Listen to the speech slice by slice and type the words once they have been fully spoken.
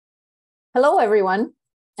Hello, everyone,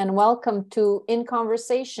 and welcome to In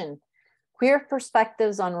Conversation, Queer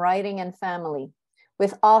Perspectives on Writing and Family,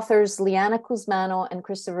 with authors Liana Cusmano and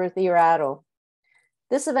Christopher DiRaddo.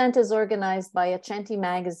 This event is organized by Accenti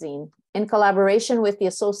Magazine in collaboration with the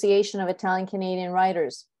Association of Italian Canadian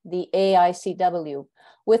Writers, the AICW,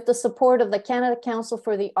 with the support of the Canada Council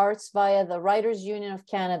for the Arts via the Writers' Union of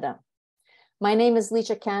Canada. My name is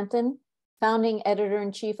Licia Canton, founding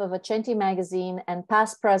editor-in-chief of Accenti Magazine and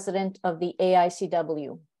past president of the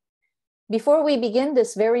AICW. Before we begin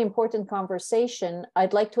this very important conversation,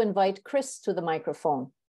 I'd like to invite Chris to the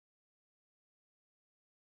microphone.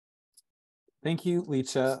 Thank you,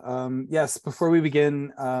 Licia. Yes, before we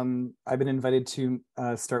begin, I've been invited to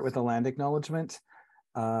start with a land acknowledgement.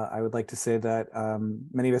 I would like to say that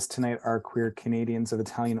many of us tonight are queer Canadians of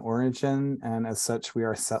Italian origin, and as such, we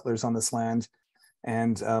are settlers on this land.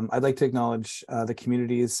 And I'd like to acknowledge the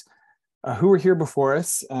communities who were here before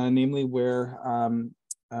us, namely where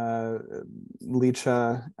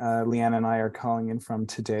Licia, Liana, and I are calling in from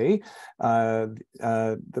today, the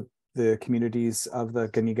communities of the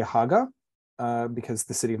Kanien'kehá:ka, because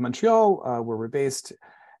the city of Montreal, where we're based,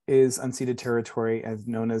 is unceded territory and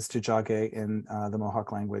known as Tiohtià:ke in the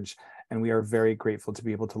Mohawk language. And we are very grateful to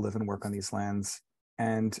be able to live and work on these lands.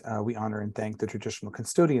 And we honor and thank the traditional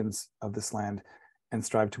custodians of this land and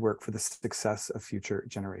strive to work for the success of future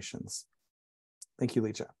generations. Thank you,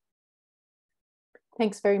 Licia.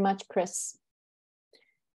 Thanks very much, Chris.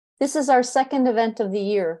 This is our second event of the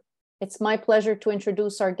year. It's my pleasure to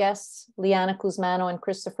introduce our guests, Liana Cusmano and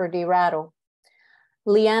Christopher DiRaddo.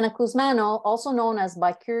 Liana Cusmano, also known as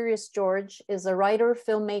By Curious George, is a writer,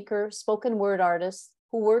 filmmaker, spoken word artist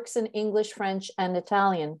who works in English, French, and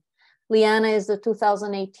Italian. Liana is the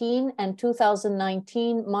 2018 and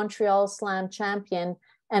 2019 Montreal Slam champion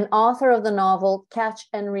and author of the novel Catch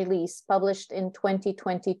and Release, published in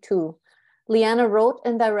 2022. Liana wrote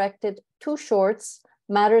and directed two shorts,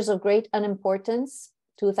 Matters of Great Unimportance,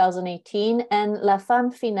 2018, and La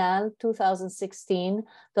Femme Finale, 2016,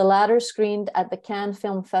 the latter screened at the Cannes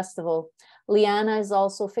Film Festival. Liana is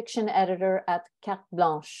also fiction editor at Carte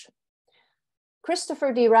Blanche.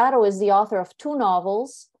 Christopher DiRaddo is the author of two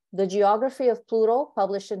novels, The Geography of Pluto,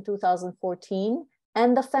 published in 2014,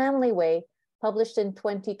 and The Family Way, published in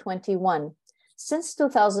 2021. Since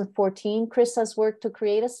 2014, Chris has worked to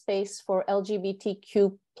create a space for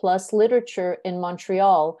LGBTQ+ literature in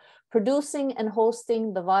Montreal, producing and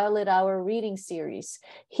hosting the Violet Hour reading series.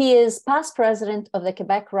 He is past president of the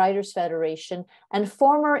Quebec Writers Federation and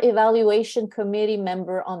former evaluation committee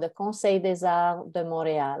member on the Conseil des Arts de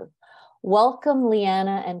Montréal. Welcome,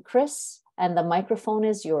 Liana and Chris, and the microphone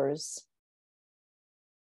is yours.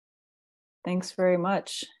 Thanks very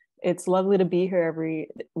much. It's lovely to be here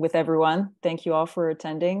with everyone. Thank you all for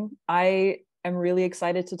attending. I am really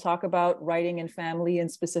excited to talk about writing and family, and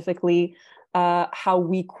specifically how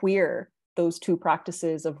we queer those two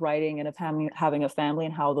practices of writing and of having a family,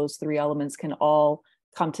 and how those three elements can all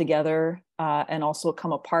come together and also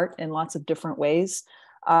come apart in lots of different ways.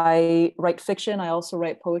 I write fiction. I also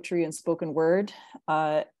write poetry and spoken word.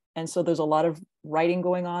 And so there's a lot of writing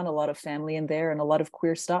going on, a lot of family in there, and a lot of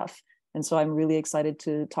queer stuff. And so I'm really excited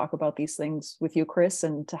to talk about these things with you, Chris,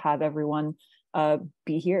 and to have everyone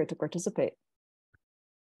be here to participate.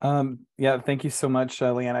 Yeah, thank you so much,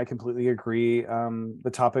 Liana. I completely agree.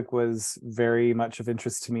 The topic was very much of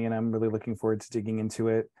interest to me, and I'm really looking forward to digging into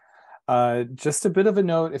it. Just a bit of a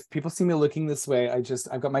note, if people see me looking this way,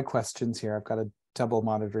 I've got my questions here. I've got a double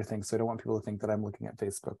monitor thing, so I don't want people to think that I'm looking at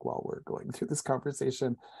Facebook while we're going through this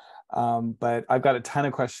conversation. But I've got a ton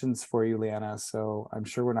of questions for you, Liana, so I'm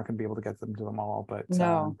sure we're not going to be able to get them to them all, but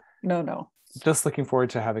no. Just looking forward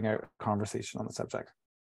to having a conversation on the subject.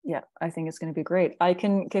 Yeah, I think it's going to be great. I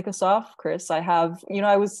can kick us off, Chris. I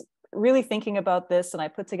was really thinking about this, and I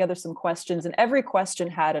put together some questions, and every question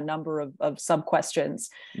had a number of sub-questions.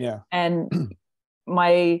 Yeah. And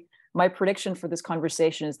my prediction for this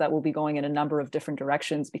conversation is that we'll be going in a number of different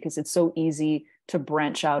directions, because it's so easy to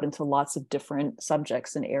branch out into lots of different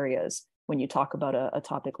subjects and areas when you talk about a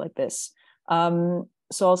topic like this. So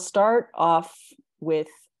I'll start off with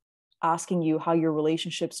asking you how your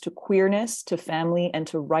relationships to queerness, to family, and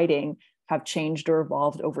to writing have changed or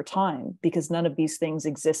evolved over time, because none of these things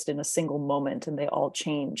exist in a single moment, and they all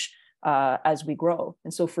change as we grow.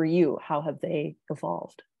 And so for you, how have they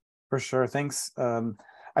evolved? For sure, thanks.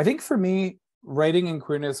 I think for me, writing and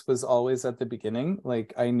queerness was always at the beginning.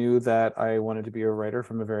 Like, I knew that I wanted to be a writer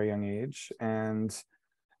from a very young age, and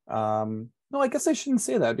No, I guess I shouldn't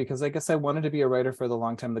say that, because I guess I wanted to be a writer for the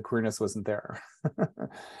long time. The queerness wasn't there.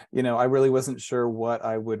 I really wasn't sure what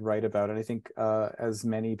I would write about. And I think as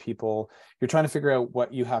many people, you're trying to figure out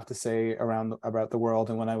what you have to say about the world.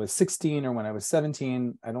 And when I was 16 or when I was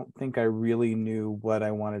 17, I don't think I really knew what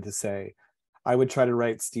I wanted to say. I would try to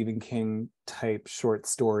write Stephen King type short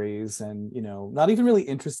stories and, not even really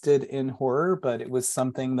interested in horror, but it was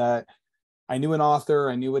something that I knew an author,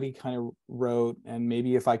 I knew what he kind of wrote, and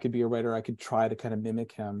maybe if I could be a writer, I could try to kind of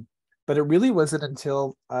mimic him. But it really wasn't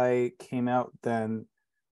until I came out then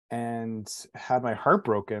and had my heart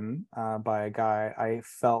broken by a guy, I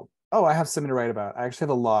felt, oh, I have something to write about. I actually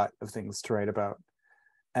have a lot of things to write about.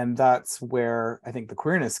 And that's where I think the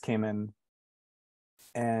queerness came in.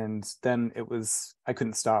 And then I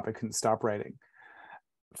couldn't stop writing.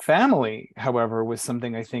 Family, however, was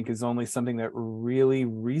something I think is only something that really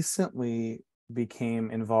recently became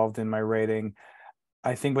involved in my writing.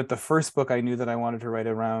 I think with the first book, I knew that I wanted to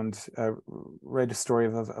write a story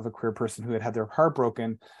of a queer person who had their heart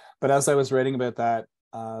broken. But as I was writing about that,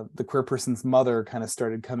 the queer person's mother kind of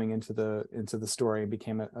started coming into the story and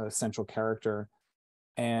became a central character.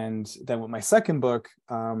 And then with my second book,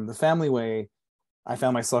 The Family Way, I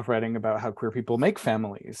found myself writing about how queer people make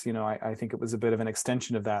families. I think it was a bit of an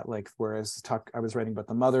extension of that. Like, whereas I was writing about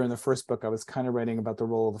the mother in the first book, I was kind of writing about the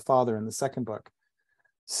role of the father in the second book.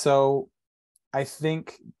 So I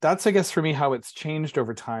think that's, I guess, for me, how it's changed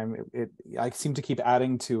over time. I seem to keep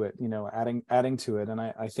adding to it, adding to it. And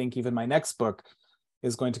I think even my next book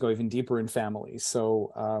is going to go even deeper in family.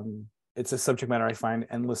 So it's a subject matter I find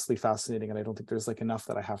endlessly fascinating. And I don't think there's enough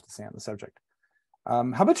that I have to say on the subject.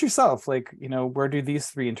 How about yourself? Where do these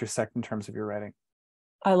three intersect in terms of your writing?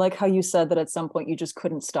 I like how you said that at some point you just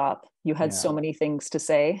couldn't stop. You had so many things to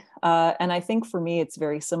say. And I think for me, it's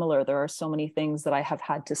very similar. There are so many things that I have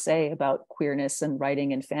had to say about queerness and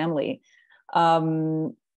writing and family.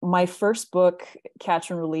 My first book,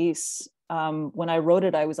 Catch and Release, when I wrote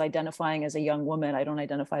it, I was identifying as a young woman. I don't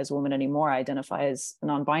identify as a woman anymore. I identify as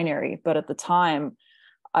non-binary. But at the time,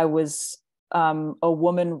 I was a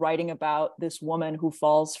woman writing about this woman who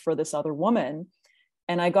falls for this other woman.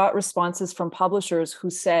 And I got responses from publishers who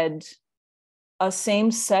said, a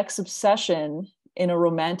same-sex obsession in a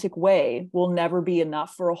romantic way will never be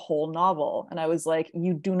enough for a whole novel. And I was like,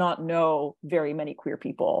 you do not know very many queer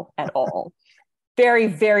people at all. Very,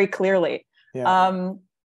 very clearly. Yeah.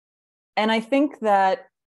 And I think that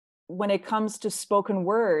when it comes to spoken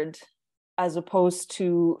word, as opposed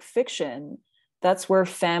to fiction, that's where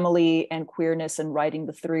family and queerness and writing,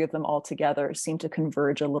 the three of them all together, seem to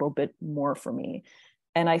converge a little bit more for me.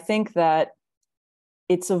 And I think that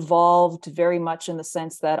it's evolved very much in the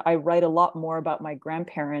sense that I write a lot more about my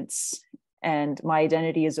grandparents and my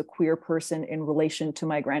identity as a queer person in relation to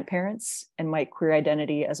my grandparents, and my queer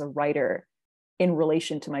identity as a writer in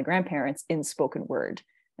relation to my grandparents in spoken word.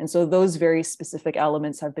 And so those very specific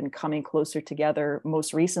elements have been coming closer together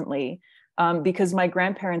most recently. Because my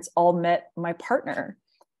grandparents all met my partner.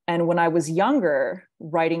 And when I was younger,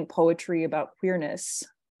 writing poetry about queerness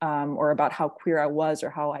or about how queer I was or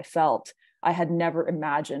how I felt, I had never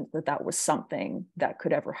imagined that that was something that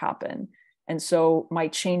could ever happen. And so my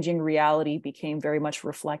changing reality became very much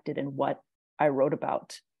reflected in what I wrote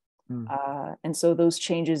about. And so those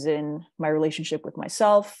changes in my relationship with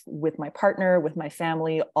myself, with my partner, with my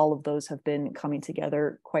family, all of those have been coming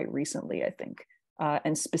together quite recently, I think.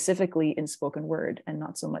 And specifically in spoken word and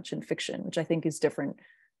not so much in fiction, which I think is different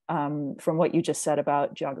from what you just said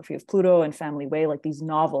about Geography of Pluto and Family Way, like these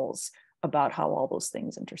novels about how all those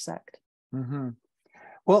things intersect. Mm-hmm.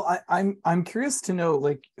 Well, I'm curious to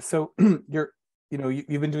know, so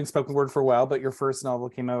you've been doing spoken word for a while, but your first novel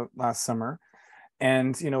came out last summer,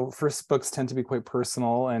 and first books tend to be quite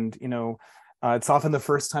personal, and it's often the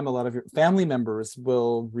first time a lot of your family members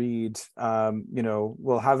will read,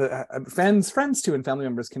 will have friends too, and family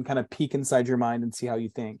members can kind of peek inside your mind and see how you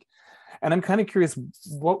think. And I'm kind of curious,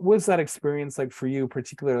 what was that experience like for you,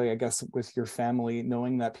 particularly, I guess, with your family,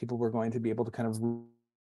 knowing that people were going to be able to kind of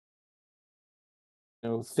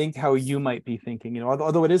think how you might be thinking,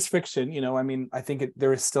 although it is fiction, I think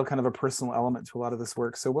there is still kind of a personal element to a lot of this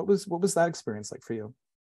work. So what was that experience like for you?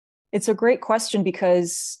 It's a great question,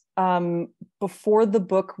 because before the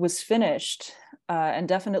book was finished, and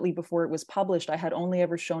definitely before it was published, I had only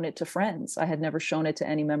ever shown it to friends. I had never shown it to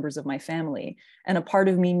any members of my family. And a part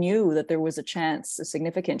of me knew that there was a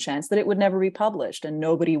significant chance that it would never be published and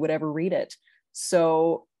nobody would ever read it.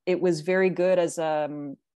 So it was very good as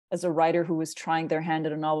a writer who was trying their hand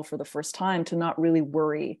at a novel for the first time to not really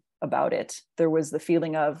worry about it. There was the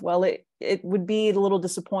feeling of, well, it would be a little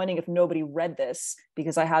disappointing if nobody read this,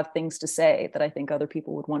 because I have things to say that I think other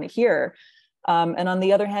people would want to hear. And on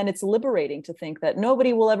the other hand, it's liberating to think that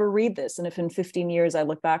nobody will ever read this. And if in 15 years I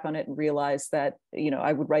look back on it and realize that,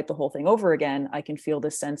 I would write the whole thing over again, I can feel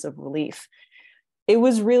this sense of relief. It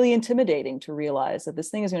was really intimidating to realize that this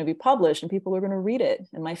thing is going to be published and people are going to read it,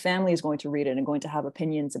 and my family is going to read it and going to have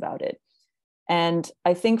opinions about it. And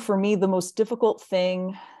I think for me, the most difficult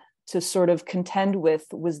thing to sort of contend with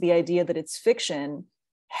was the idea that it's fiction,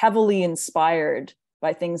 heavily inspired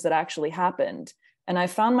by things that actually happened. And I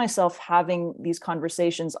found myself having these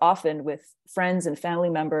conversations often with friends and family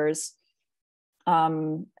members,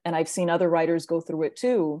 and I've seen other writers go through it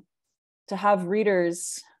too, to have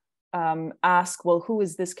readers ask, well, who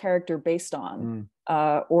is this character based on?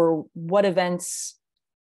 Or what events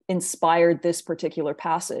inspired this particular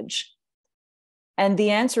passage? And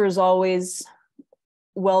the answer is always,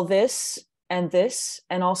 well, this, and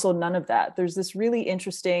also none of that. There's this really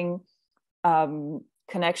interesting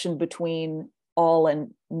connection between all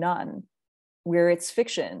and none, where it's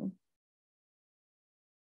fiction,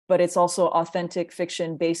 but it's also authentic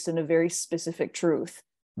fiction based in a very specific truth.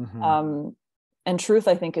 And truth,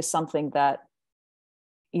 I think, is something that,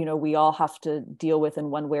 we all have to deal with in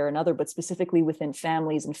one way or another, but specifically within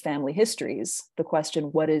families and family histories, the question,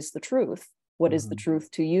 what is the truth? What is the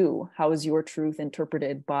truth to you? How is your truth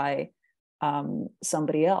interpreted by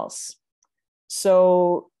somebody else?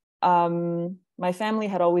 So my family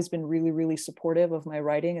had always been really, really supportive of my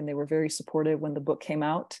writing, and they were very supportive when the book came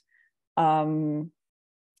out. And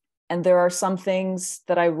there are some things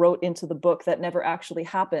that I wrote into the book that never actually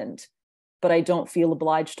happened, but I don't feel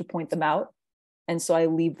obliged to point them out. And so I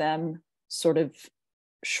leave them sort of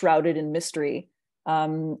shrouded in mystery.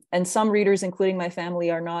 And some readers, including my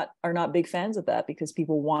family, are not big fans of that, because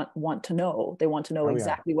people want to know. They want to know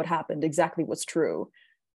exactly what happened, exactly what's true.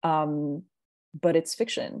 But it's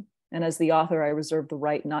fiction. And as the author, I reserve the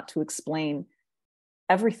right not to explain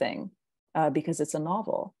everything because it's a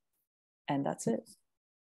novel, and that's it.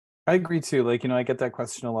 I agree too. Like, I get that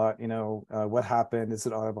question a lot, what happened? Is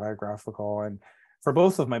it autobiographical? And for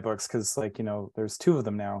both of my books, because there's two of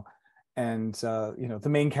them now. And, the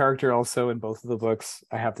main character also in both of the books,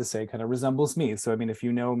 I have to say, kind of resembles me. So, I mean, if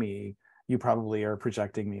you know me, you probably are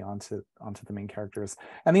projecting me onto the main characters.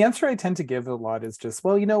 And the answer I tend to give a lot is just,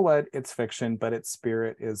 well, you know what? It's fiction, but its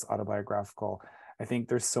spirit is autobiographical. I think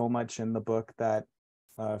there's so much in the book that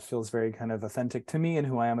feels very kind of authentic to me and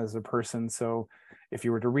who I am as a person. So if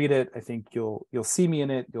you were to read it, I think you'll see me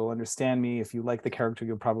in it. You'll understand me. If you like the character,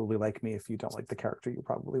 you'll probably like me. If you don't like the character, you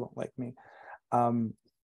probably won't like me. Yeah,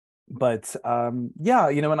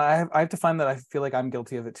 and I have to find that I feel like I'm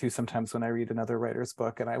guilty of it too sometimes when I read another writer's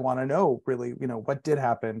book, and I want to know really, what did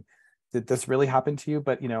happen? Did this really happen to you?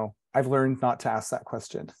 But, I've learned not to ask that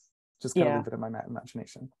question. Just kind of leave it in my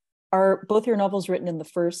imagination. Are both your novels written in the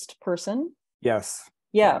first person? Yes.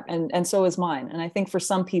 Yeah, and so is mine. And I think for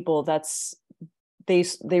some people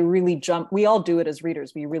they really jump. We all do it as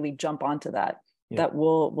readers. We really jump onto that. Yeah. That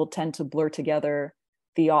will tend to blur together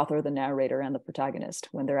the author, the narrator, and the protagonist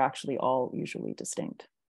when they're actually all usually distinct.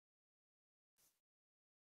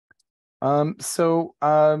 I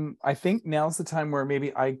think now's the time where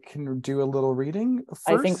maybe I can do a little reading first.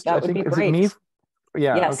 I think that would be great. Is it me?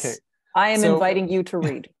 Yeah. Yes. Okay. I am inviting you to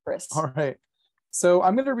read, Chris. All right. So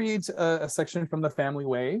I'm going to read a section from The Family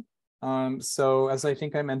Way. So as I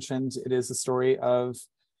think I mentioned, it is a story of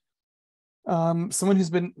someone who's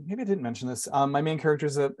been, maybe I didn't mention this. My main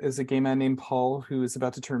character is a gay man named Paul, who is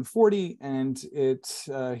about to turn 40, and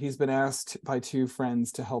he's been asked by two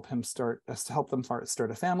friends to help them start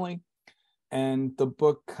a family. And the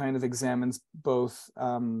book kind of examines both,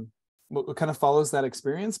 kind of follows that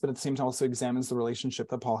experience, but at the same time also examines the relationship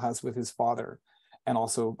that Paul has with his father, and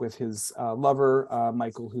also with his lover,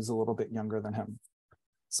 Michael, who's a little bit younger than him.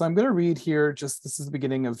 So I'm going to read here, this is the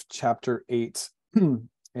beginning of chapter 8.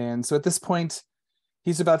 And so at this point,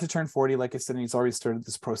 he's about to turn 40, like I said, and he's already started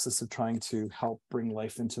this process of trying to help bring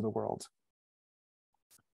life into the world.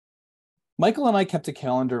 Michael and I kept a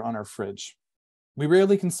calendar on our fridge. We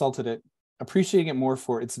rarely consulted it, appreciating it more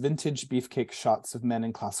for its vintage beefcake shots of men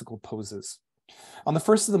in classical poses. On the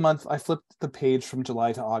first of the month, I flipped the page from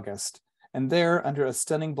July to August, and there, under a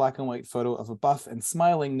stunning black and white photo of a buff and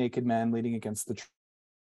smiling naked man leaning against the tree,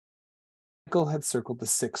 Michael had circled the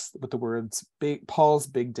 6th with the words Paul's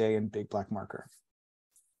Big Day in big black marker.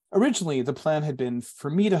 Originally, the plan had been for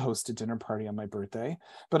me to host a dinner party on my birthday,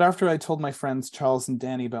 but after I told my friends Charles and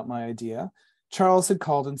Danny about my idea, Charles had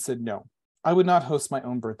called and said no, I would not host my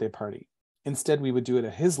own birthday party. Instead, we would do it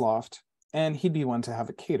at his loft, and he'd be one to have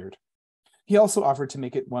it catered. He also offered to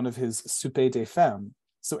make it one of his souper des femmes,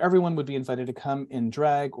 so everyone would be invited to come in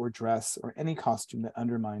drag or dress or any costume that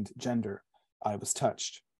undermined gender. I was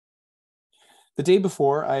touched. The day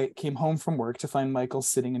before, I came home from work to find Michael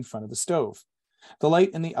sitting in front of the stove, the light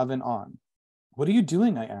in the oven on. "What are you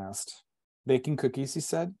doing?" I asked. "Baking cookies," he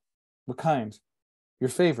said. "What kind?" "Your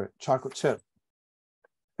favorite, chocolate chip."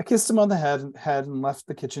 I kissed him on the head and left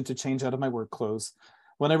the kitchen to change out of my work clothes.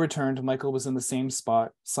 When I returned, Michael was in the same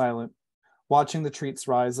spot, silent, watching the treats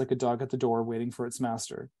rise like a dog at the door waiting for its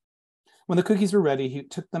master. When the cookies were ready, he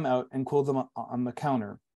took them out and cooled them on the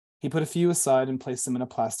counter. He put a few aside and placed them in a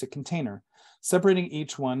plastic container, separating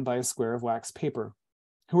each one by a square of wax paper.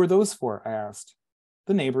 "Who are those for?" I asked.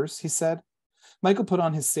 "The neighbors," he said. Michael put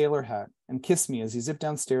on his sailor hat and kissed me as he zipped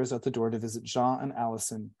downstairs out the door to visit Jean and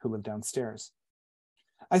Allison, who lived downstairs.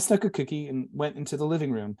 I snuck a cookie and went into the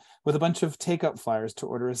living room with a bunch of take-out flyers to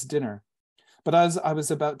order us dinner. But as I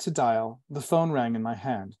was about to dial, the phone rang in my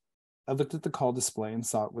hand. I looked at the call display and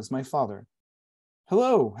saw it was my father.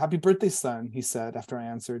 "Hello, happy birthday, son," he said after I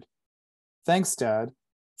answered. "Thanks, Dad.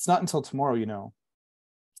 It's not until tomorrow, you know."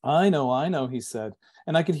 I know, he said,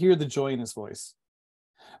 and I could hear the joy in his voice.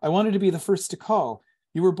 "I wanted to be the first to call.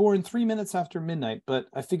 You were born 3 minutes after midnight, but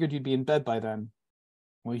I figured you'd be in bed by then."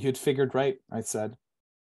 "Well, you'd figured right," I said.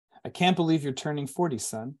 "I can't believe you're turning 40,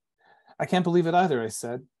 son." "I can't believe it either," I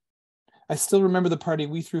said. "I still remember the party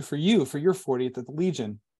we threw for you for your 40th at the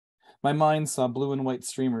Legion." My mind saw blue and white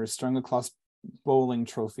streamers strung across bowling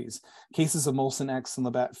trophies, cases of Molson X and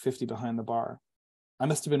Labatt 50 behind the bar. I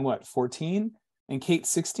must have been, 14? And Kate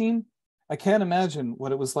 16? I can't imagine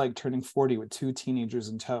what it was like turning 40 with 2 teenagers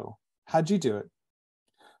in tow. How'd you do it?"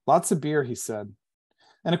 "Lots of beer," he said.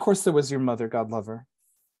 "And of course there was your mother, God love her."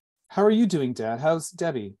 "How are you doing, Dad? How's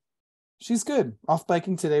Debbie?" "She's good, off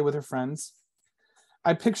biking today with her friends."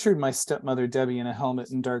 I pictured my stepmother, Debbie, in a helmet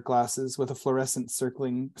and dark glasses with a fluorescent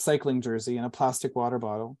cycling jersey and a plastic water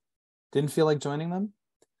bottle. Didn't feel like joining them?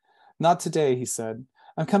 "Not today," he said.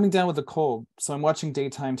 "I'm coming down with a cold, so I'm watching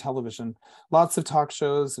daytime television. Lots of talk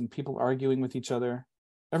shows and people arguing with each other.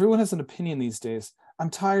 Everyone has an opinion these days. I'm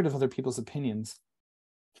tired of other people's opinions."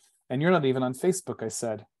 "And you're not even on Facebook," I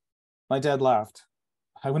said. My dad laughed.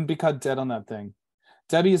 "I wouldn't be caught dead on that thing.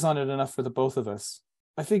 Debbie is on it enough for the both of us.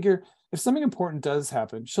 I figure if something important does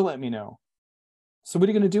happen, she'll let me know." "So what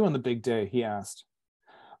are you going to do on the big day?" he asked.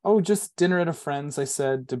 "Oh, just dinner at a friend's," I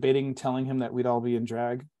said, debating telling him that we'd all be in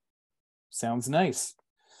drag. "Sounds nice.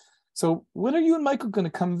 So when are you and Michael going to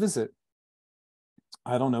come visit?"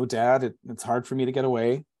 "I don't know, Dad. It's hard for me to get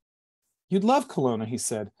away." "You'd love Kelowna," he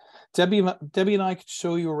said. Debbie and I could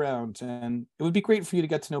show you around, and it would be great for you to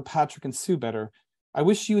get to know Patrick and Sue better. I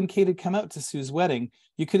wish you and Kate had come out to Sue's wedding.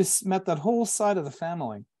 You could have met that whole side of the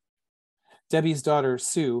family." Debbie's daughter,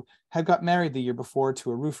 Sue, had got married the year before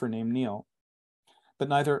to a roofer named Neil. But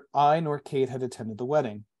neither I nor Kate had attended the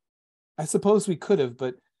wedding. I suppose we could have,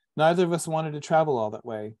 but neither of us wanted to travel all that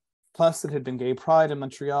way. Plus, it had been Gay Pride in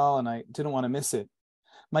Montreal, and I didn't want to miss it.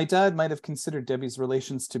 My dad might have considered Debbie's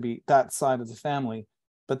relations to be that side of the family,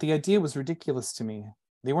 but the idea was ridiculous to me.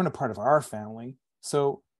 They weren't a part of our family,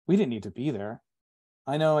 so we didn't need to be there.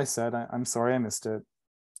 "I know," I said. I'm sorry I missed it.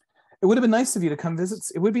 It would have been nice of you to come visit.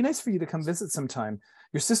 It would be nice for you to come visit sometime.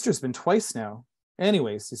 Your sister's been twice now."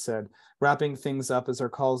 "Anyways," he said, wrapping things up as our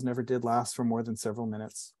calls never did last for more than several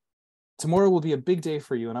minutes. "Tomorrow will be a big day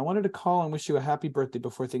for you, and I wanted to call and wish you a happy birthday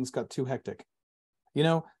before things got too hectic. You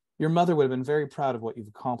know, your mother would have been very proud of what you've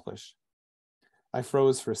accomplished." I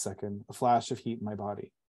froze for a second, a flash of heat in my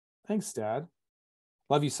body. "Thanks, Dad."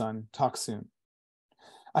 "Love you, son. Talk soon."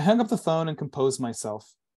 I hung up the phone and composed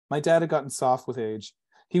myself. My dad had gotten soft with age.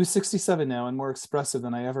 He was 67 now and more expressive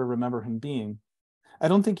than I ever remember him being. I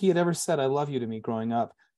don't think he had ever said "I love you" to me growing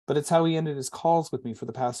up, but it's how he ended his calls with me for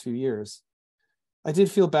the past few years. I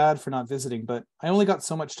did feel bad for not visiting, but I only got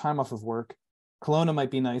so much time off of work. Kelowna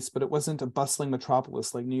might be nice, but it wasn't a bustling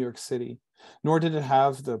metropolis like New York City, nor did it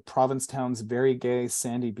have the province town's very gay,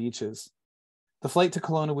 sandy beaches. The flight to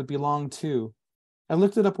Kelowna would be long, too. I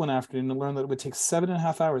looked it up one afternoon and learned that it would take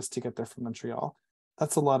 7.5 hours to get there from Montreal.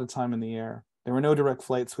 That's a lot of time in the air. There were no direct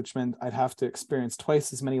flights, which meant I'd have to experience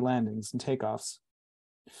twice as many landings and takeoffs.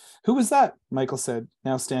 "Who was that?" Michael said,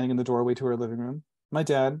 now standing in the doorway to our living room. "My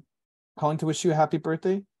dad. Calling to wish you a happy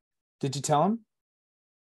birthday? Did you tell him?"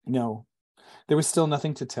 No. There was still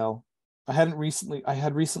nothing to tell. I had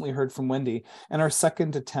recently heard from Wendy, and our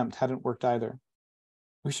second attempt hadn't worked either.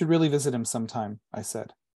 "We should really visit him sometime," I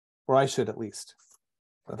said. Or I should, at least.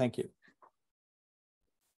 So thank you.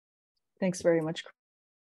 Thanks very much.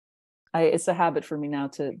 It's a habit for me now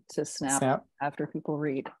to snap after people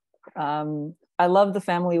read. I love the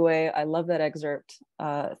family way. I love that excerpt.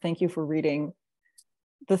 Thank you for reading.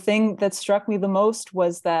 The thing that struck me the most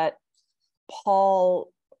was that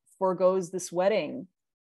Paul forgoes this wedding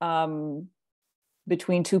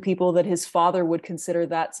between two people that his father would consider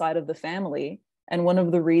that side of the family. And one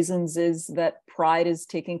of the reasons is that Pride is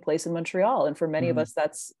taking place in Montreal. And for many of us,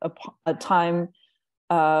 that's a time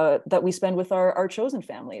that we spend with our chosen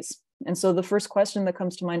families. And so the first question that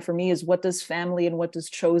comes to mind for me is, what does family and what does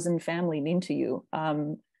chosen family mean to you?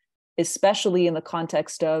 Especially in the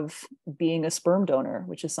context of being a sperm donor,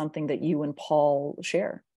 which is something that you and Paul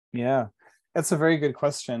share. Yeah, that's a very good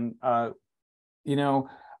question. You know,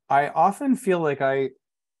 I often feel like I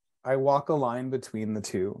walk a line between the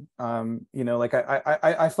two. You know, like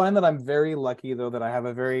I find that I'm very lucky though that I have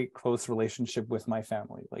a very close relationship with my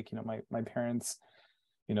family. Like, you know, my parents,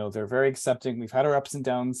 you know, they're very accepting. We've had our ups and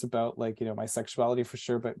downs about, like, you know, my sexuality for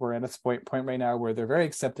sure, but we're at a point right now where they're very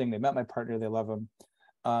accepting. They met my partner, they love him.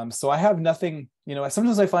 So I have nothing, you know,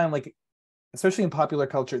 sometimes I find, like, especially in popular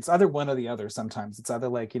culture, it's either one or the other. Sometimes it's either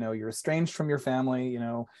like, you know, you're estranged from your family, you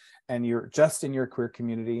know, and you're just in your queer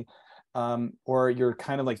community, or you're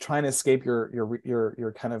kind of like trying to escape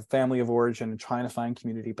your kind of family of origin and trying to find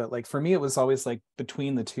community. But like for me, it was always like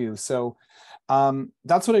between the two. So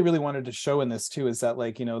that's what I really wanted to show in this too, is that,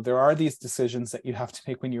 like, you know, there are these decisions that you have to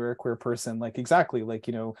make when you're a queer person. Like, exactly, like,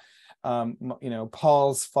 you know,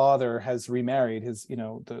 Paul's father has remarried. His, you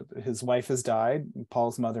know, his wife has died,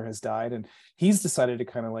 Paul's mother has died, and he's decided to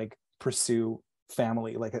kind of like pursue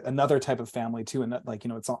family, like another type of family too. And that, like, you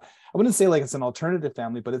know, it's all, I wouldn't say like it's an alternative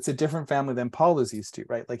family, but it's a different family than Paul is used to,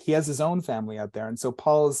 right? Like he has his own family out there. And so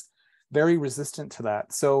Paul is very resistant to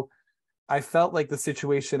that. So I felt like the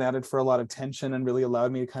situation added for a lot of tension and really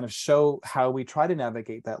allowed me to kind of show how we try to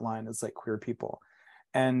navigate that line as like queer people.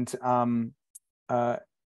 And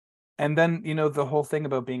then, you know, the whole thing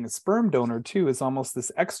about being a sperm donor too is almost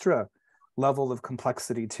this extra level of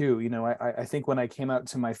complexity too. You know, I think when I came out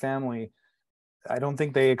to my family, I don't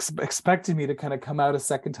think they expected me to kind of come out a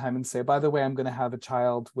second time and say, by the way, I'm going to have a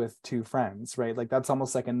child with two friends, right? Like that's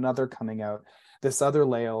almost like another coming out, this other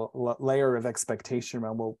layer of expectation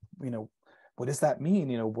around, well, you know, what does that mean?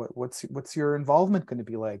 You know, what's your involvement going to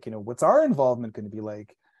be like? You know, what's our involvement going to be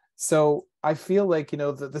like? So I feel like, you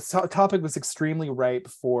know, this topic was extremely ripe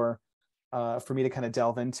for me to kind of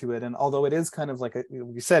delve into it. And although it is kind of like,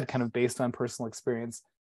 you said, kind of based on personal experience,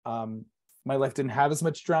 my life didn't have as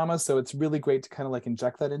much drama. So it's really great to kind of like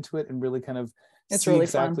inject that into it and really kind of see really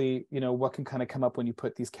exactly fun. You know, what can kind of come up when you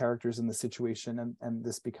put these characters in the situation, and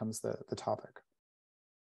this becomes the topic.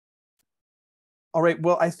 All right.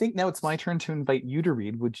 Well, I think now it's my turn to invite you to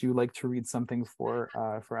read. Would you like to read something for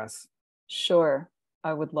us? Sure,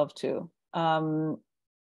 I would love to.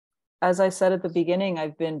 As I said at the beginning,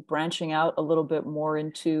 I've been branching out a little bit more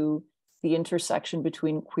into the intersection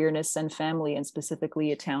between queerness and family, and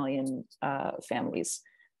specifically Italian families.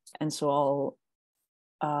 And so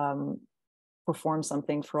I'll perform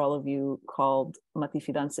something for all of you called Ma ti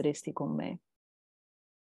fidanzeresti con me.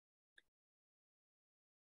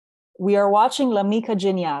 We are watching L'Amica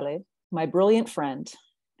Geniale, my brilliant friend,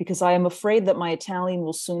 because I am afraid that my Italian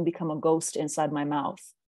will soon become a ghost inside my mouth,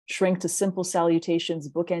 shrink to simple salutations,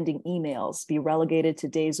 bookending emails, be relegated to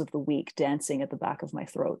days of the week dancing at the back of my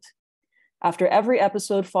throat. After every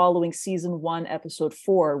episode following season 1, episode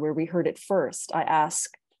 4, where we heard it first, I ask,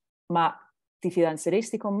 Ma ti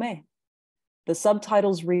fidanzeresti con me? The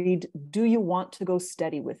subtitles read, do you want to go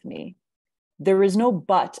steady with me? There is no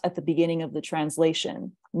but at the beginning of the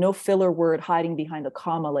translation, no filler word hiding behind a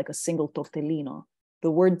comma like a single tortellino.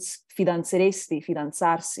 The words fidanzeresti,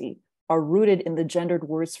 fidanzarsi are rooted in the gendered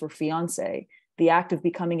words for fiancé. The act of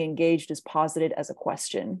becoming engaged is posited as a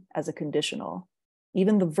question, as a conditional.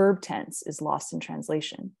 Even the verb tense is lost in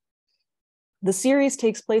translation. The series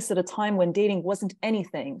takes place at a time when dating wasn't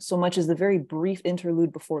anything so much as the very brief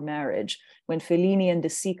interlude before marriage, when Fellini and De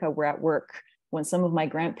Sica were at work, when some of my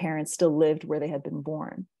grandparents still lived where they had been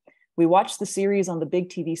born. We watched the series on the big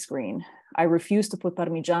TV screen. I refuse to put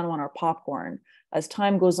Parmigiano on our popcorn. As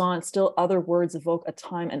time goes on, still other words evoke a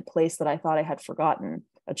time and place that I thought I had forgotten,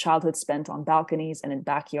 a childhood spent on balconies and in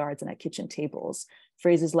backyards and at kitchen tables.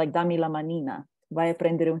 Phrases like dammi la manina, vai a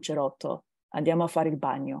prendere un cerotto, andiamo a fare il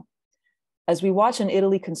bagno. As we watch an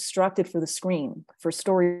Italy constructed for the screen, for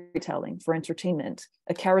storytelling, for entertainment,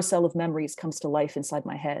 a carousel of memories comes to life inside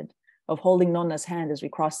my head, of holding Nonna's hand as we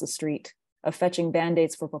cross the street, of fetching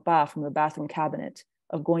Band-Aids for Papa from the bathroom cabinet,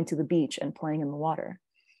 of going to the beach and playing in the water.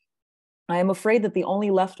 I am afraid that the only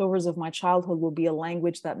leftovers of my childhood will be a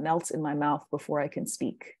language that melts in my mouth before I can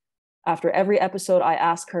speak. After every episode, I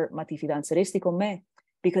ask her, Ma ti fidanzeresti con me?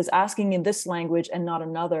 Because asking in this language and not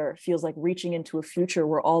another feels like reaching into a future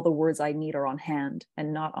where all the words I need are on hand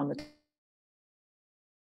and not on the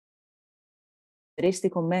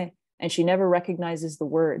resti con me, and she never recognizes the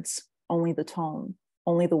words, only the tone.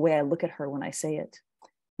 only the way I look at her when I say it.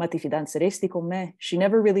 Ma ti fidanzeresti con me? She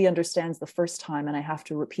never really understands the first time, and I have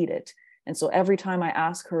to repeat it. And so every time I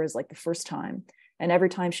ask her is like the first time. And every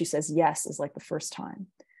time she says yes is like the first time.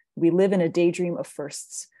 We live in a daydream of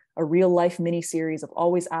firsts, a real life mini-series of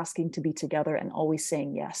always asking to be together and always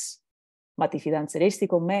saying yes. Ma ti fidanzeresti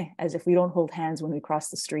con me? As if we don't hold hands when we cross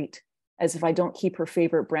the street. As if I don't keep her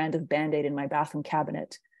favorite brand of Band-Aid in my bathroom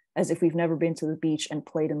cabinet. As if we've never been to the beach and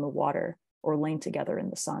played in the water or lain together in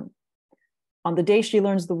the sun. On the day she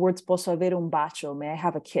learns the words "Posso avere un bacio," may I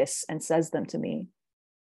have a kiss, and says them to me,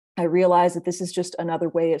 I realize that this is just another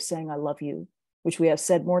way of saying I love you, which we have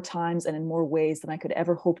said more times and in more ways than I could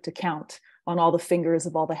ever hope to count on all the fingers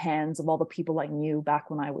of all the hands of all the people I knew back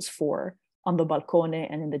when I was 4, on the balcone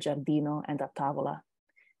and in the giardino and a tavola.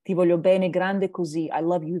 Ti voglio bene grande così. I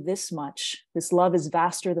love you this much. This love is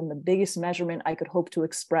vaster than the biggest measurement I could hope to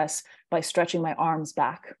express by stretching my arms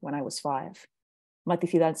back when I was 5. Ma ti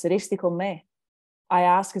fidanzeresti con me? I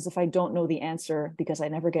ask as if I don't know the answer because I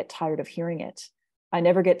never get tired of hearing it. I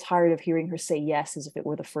never get tired of hearing her say yes as if it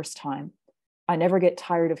were the first time. I never get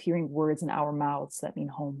tired of hearing words in our mouths that mean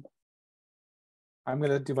home. I'm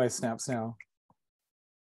going to do my snaps now.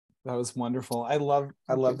 That was wonderful. I love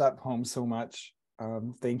that poem so much.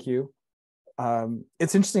 Thank you.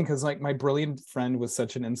 It's interesting because like my brilliant friend was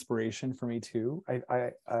such an inspiration for me too.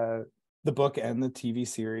 The book and the TV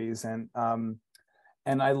series,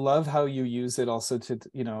 and I love how you use it also to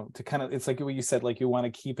to kind of, it's like what you said, like you want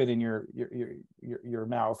to keep it in your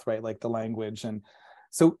mouth, right? Like the language. And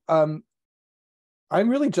so I'm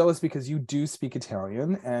really jealous because you do speak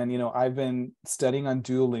Italian, and I've been studying on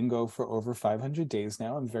Duolingo for over 500 days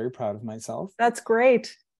now. I'm very proud of myself. That's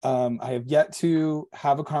great. I have yet to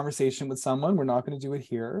have a conversation with someone. We're not going to do it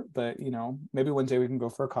here, but maybe one day we can go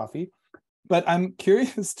for a coffee. But I'm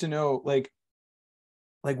curious to know, like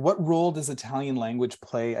what role does Italian language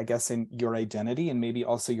play, I guess, in your identity, and maybe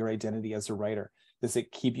also your identity as a writer? Does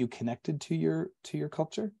it keep you connected to your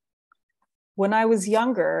culture? When I was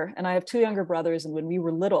younger, and I have 2 younger brothers, and when we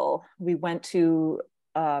were little, we went to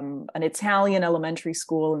an Italian elementary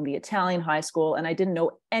school and the Italian high school, and I didn't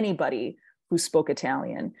know anybody who spoke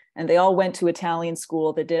Italian. And they all went to Italian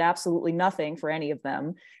school that did absolutely nothing for any of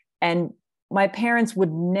them. And my parents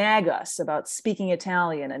would nag us about speaking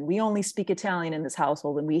Italian, and we only speak Italian in this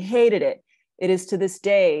household, and we hated it. It is to this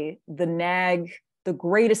day the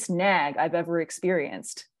greatest nag I've ever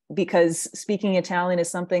experienced, because speaking Italian is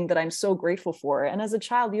something that I'm so grateful for. And as a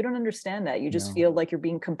child, you don't understand that. You just feel like you're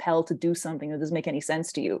being compelled to do something that doesn't make any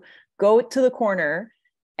sense to you. Go to the corner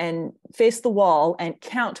and face the wall and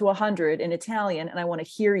count to 100 in Italian, and I want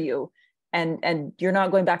to hear you. And you're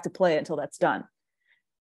not going back to play until that's done.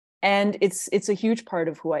 And it's a huge part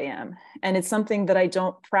of who I am. And it's something that I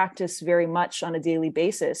don't practice very much on a daily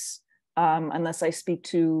basis, unless I speak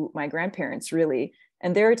to my grandparents, really.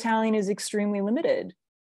 And their Italian is extremely limited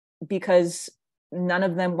because none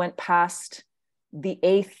of them went past the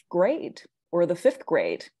 8th grade or the 5th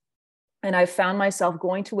grade. And I found myself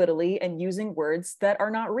going to Italy and using words that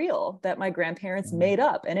are not real, that my grandparents made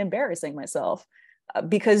up, and embarrassing myself.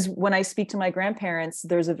 Because when I speak to my grandparents,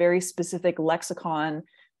 there's a very specific lexicon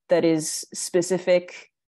that is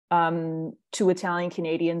specific to Italian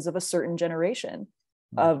Canadians of a certain generation,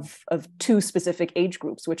 of 2 specific age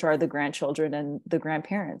groups, which are the grandchildren and the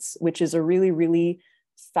grandparents, which is a really, really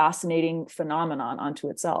fascinating phenomenon unto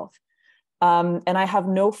itself. And I have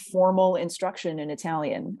no formal instruction in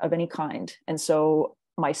Italian of any kind. And so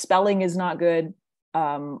my spelling is not good.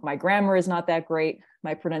 My grammar is not that great.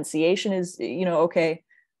 My pronunciation is, okay.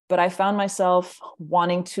 But I found myself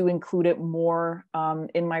wanting to include it more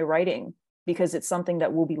in my writing, because it's something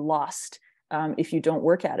that will be lost if you don't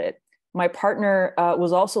work at it. My partner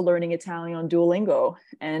was also learning Italian on Duolingo.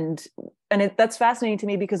 And that's fascinating to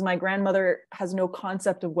me because my grandmother has no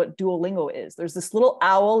concept of what Duolingo is. There's this little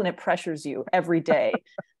owl and it pressures you every day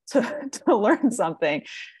to learn something.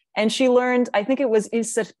 And she learned, I think it was il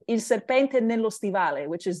serpente nello stivale,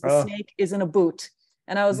 which is the snake is in a boot.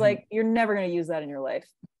 And I was like, you're never going to use that in your life.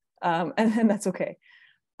 And that's okay.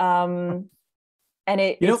 And my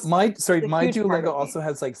Duolingo also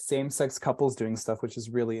has like same-sex couples doing stuff, which is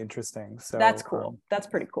really interesting. So that's cool. That's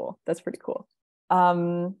pretty cool.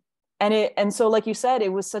 And so, like you said,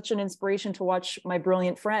 it was such an inspiration to watch my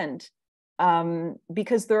brilliant friend,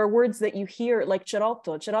 because there are words that you hear, like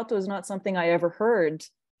cerotto. Cerotto is not something I ever heard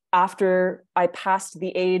after I passed the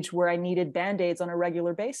age where I needed Band-Aids on a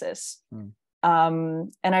regular basis.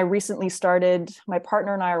 And I recently started, my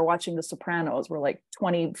partner and I are watching The Sopranos. We're like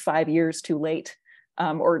 25 years too late,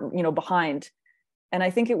 or behind. And I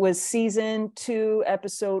think it was season 2,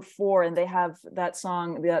 episode 4, and they have that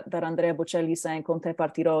song that Andrea Bocelli sang, Con te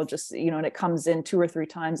partirò, just, you know, and it comes in 2 or 3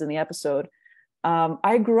 times in the episode.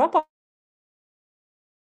 I grew up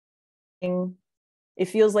on, it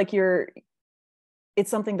feels like it's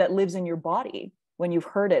something that lives in your body when you've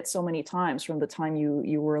heard it so many times from the time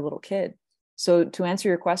you were a little kid. So to answer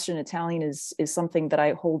your question, Italian is something that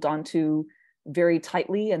I hold on to very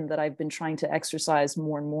tightly, and that I've been trying to exercise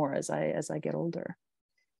more and more as I get older.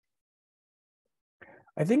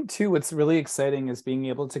 I think too, what's really exciting is being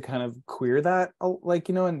able to kind of queer that, like,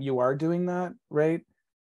 you know, and you are doing that, right?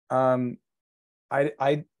 I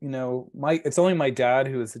you know, it's only my dad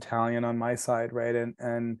who is Italian on my side, right?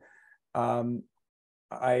 And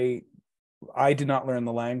I did not learn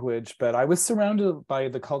the language, but I was surrounded by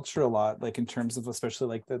the culture a lot, like in terms of especially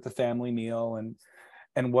like the family meal and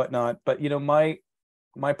whatnot. But you know, my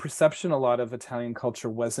perception a lot of Italian culture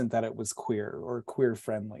wasn't that it was queer or queer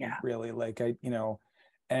friendly, really. Like you know,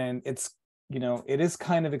 and it's, you know, it is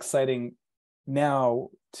kind of exciting now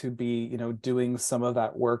to be, you know, doing some of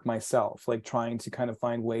that work myself, like trying to kind of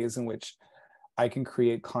find ways in which I can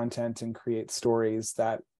create content and create stories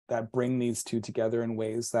that bring these two together in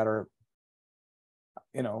ways that are,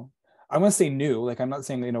 you know, I want to say new. Like, I'm not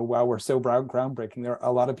saying, you know, wow, we're so groundbreaking. There are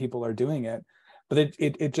a lot of people are doing it, but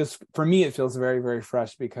it just, for me, it feels very, very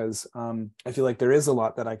fresh, because I feel like there is a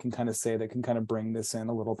lot that I can kind of say that can kind of bring this in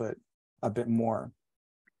a bit more.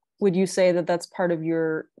 Would you say that that's part of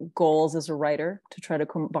your goals as a writer, to try to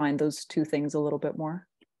combine those two things a little bit more?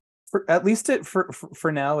 At least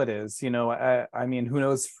for now it is, you know. I mean, who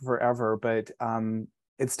knows forever, but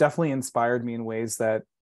it's definitely inspired me in ways that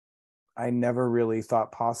I never really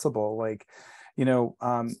thought possible. Like, you know,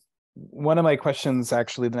 one of my questions,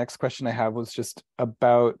 actually, the next question I have was just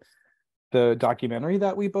about the documentary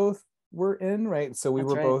that we both were in, right? So we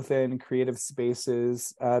were both in creative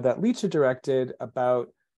spaces that Licia directed, about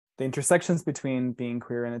the intersections between being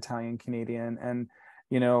queer and Italian Canadian. And,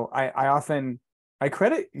 you know, I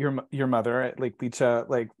credit your mother, like Licia,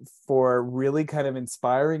 like for really kind of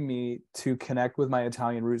inspiring me to connect with my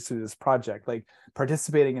Italian roots through this project. Like,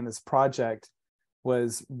 participating in this project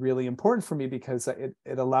was really important for me, because it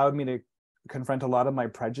allowed me to confront a lot of my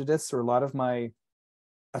prejudice or a lot of my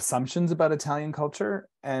assumptions about Italian culture.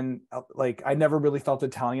 And like, I never really felt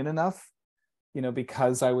Italian enough, you know,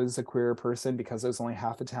 because I was a queer person, because I was only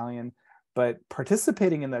half Italian. But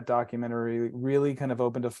participating in that documentary really kind of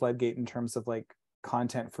opened a floodgate in terms of like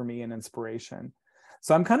content for me and inspiration.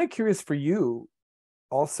 So I'm kind of curious for you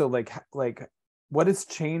also, like what has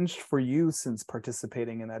changed for you since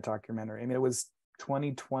participating in that documentary? I mean, it was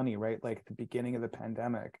 2020, right? Like the beginning of the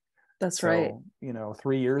pandemic. That's right. You know,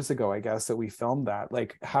 3 years ago, I guess, that we filmed that.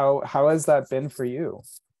 Like, how has that been for you?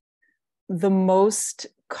 The most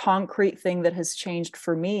concrete thing that has changed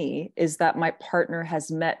for me is that my partner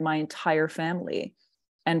has met my entire family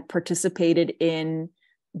and participated in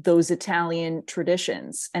those Italian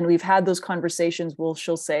traditions. And we've had those conversations where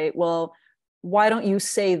she'll say, well, why don't you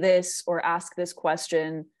say this or ask this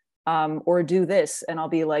question or do this? And I'll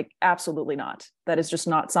be like, absolutely not. That is just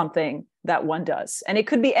not something that one does. And it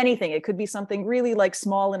could be anything. It could be something really like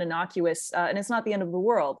small and innocuous, and it's not the end of the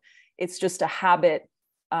world. It's just a habit,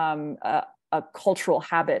 a cultural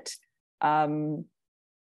habit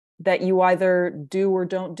that you either do or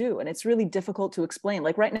don't do. And it's really difficult to explain.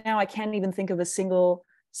 Like right now, I can't even think of a single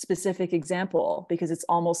specific example because it's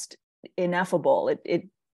almost ineffable. It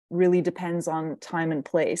really depends on time and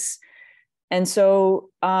place. And so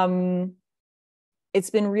it's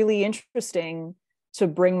been really interesting to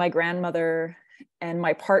bring my grandmother and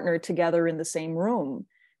my partner together in the same room,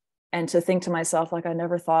 and to think to myself, like, I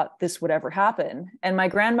never thought this would ever happen. And my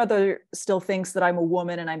grandmother still thinks that I'm a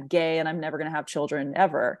woman and I'm gay and I'm never going to have children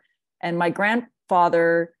ever. And my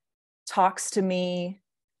grandfather talks about me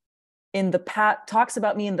in the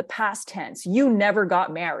past tense. You never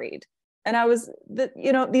got married. And I was,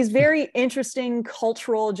 these very interesting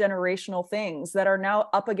cultural generational things that are now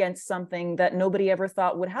up against something that nobody ever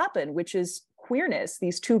thought would happen, which is queerness.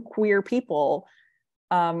 These two queer people,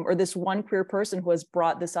 or this one queer person who has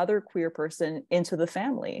brought this other queer person into the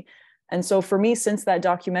family. And so for me, since that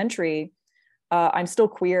documentary, I'm still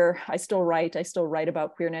queer. I still write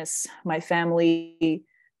about queerness. My family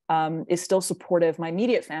is still supportive. My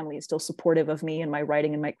immediate family is still supportive of me and my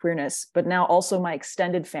writing and my queerness, but now also my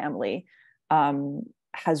extended family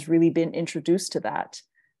has really been introduced to that.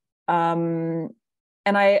 And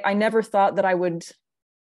I never thought that I would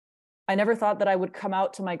come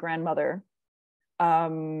out to my grandmother.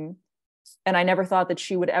 And I never thought that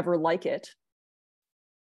she would ever like it.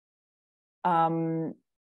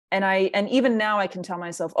 and even now I can tell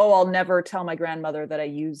myself, oh, I'll never tell my grandmother that I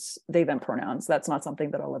use they them pronouns. That's not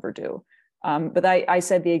something that I'll ever do. But I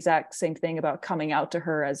said the exact same thing about coming out to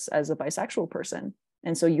her as a bisexual person.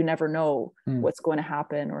 And so you never know what's going to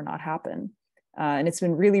happen or not happen. And it's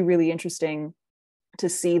been really, really interesting to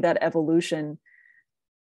see that evolution.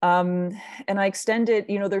 And I extended,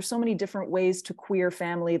 there's so many different ways to queer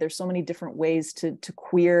family. There's so many different ways to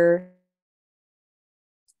queer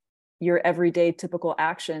your everyday typical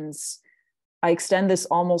actions. I extend this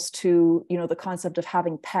almost to, the concept of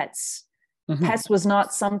having pets. Pets was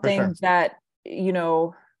not something that,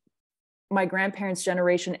 my grandparents'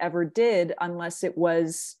 generation ever did unless it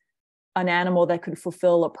was an animal that could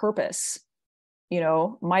fulfill a purpose.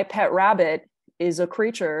 My pet rabbit is a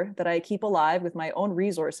creature that I keep alive with my own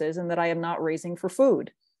resources and that I am not raising for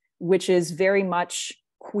food, which is very much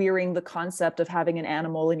queering the concept of having an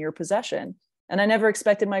animal in your possession. And I never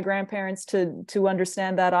expected my grandparents to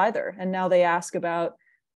understand that either. And now they ask about,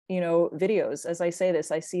 videos. As I say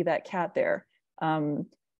this, I see that cat there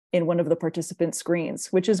in one of the participant screens,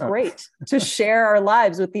 which is great to share our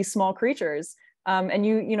lives with these small creatures. And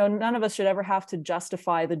none of us should ever have to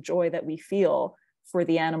justify the joy that we feel for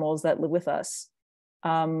the animals that live with us.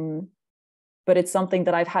 But it's something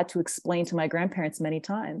that I've had to explain to my grandparents many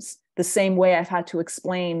times. The same way I've had to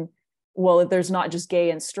explain, well, there's not just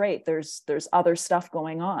gay and straight, there's other stuff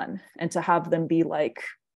going on. And to have them be like,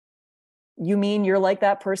 you mean you're like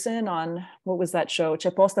that person on, what was that show?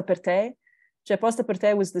 C'è posta per te? C'è posta per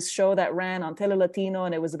te was this show that ran on Tele Latino,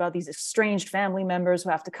 and it was about these estranged family members who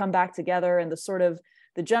have to come back together. And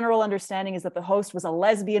the general understanding is that the host was a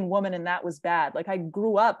lesbian woman, and that was bad. Like, I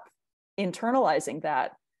grew up internalizing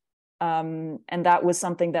that. And that was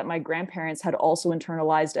something that my grandparents had also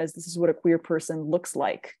internalized as this is what a queer person looks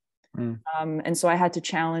like. And so I had to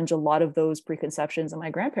challenge a lot of those preconceptions, and my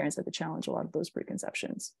grandparents had to challenge a lot of those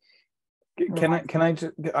preconceptions. Can I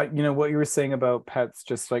just, what you were saying about pets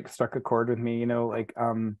just like struck a chord with me,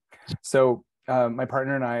 so my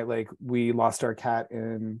partner and I, we lost our cat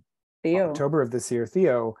in October of this year,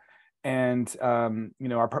 Theo. And,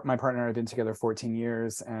 my partner and I have been together 14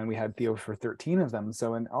 years, and we had Theo for 13 of them.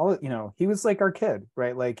 So, and all, he was like our kid,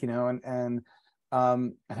 right? And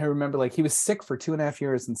I remember he was sick for 2.5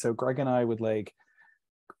 years. And so Greg and I would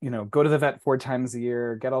go to the vet 4 times a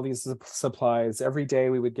year, get all these supplies. Every day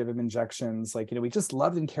we would give him injections. We just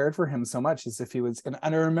loved and cared for him so much, as if he was, and I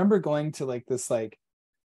remember going to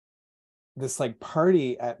this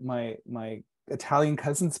party at my Italian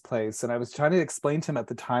cousin's place, and I was trying to explain to him at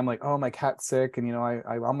the time, oh, my cat's sick, and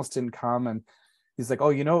I almost didn't come, and he's like, oh,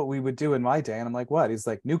 you know what we would do in my day? And I'm like, what? He's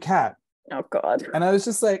like, new cat. Oh God. And I was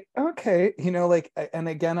just like, okay, and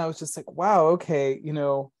again I was just like, wow, okay,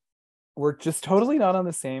 we're just totally not on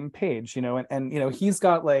the same page, and he's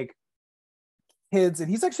got kids, and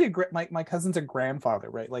he's actually my cousin's a grandfather,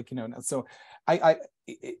 right? So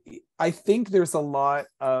I think there's a lot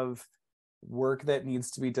of work that needs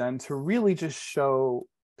to be done to really just show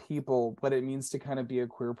people what it means to kind of be a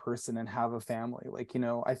queer person and have a family.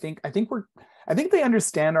 I think they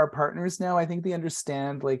understand our partners now. I think they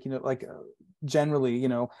understand generally,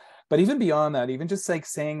 but even beyond that, even just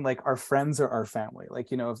saying our friends are our family.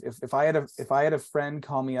 If I had a friend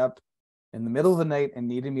call me up in the middle of the night and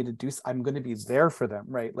needed me to do, I'm going to be there for them,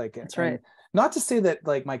 right? That's right. Not to say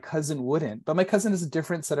that my cousin wouldn't, but my cousin has a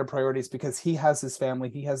different set of priorities because he has his family.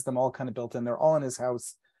 He has them all kind of built in. They're all in his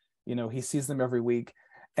house. He sees them every week.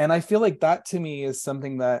 And I feel like that to me is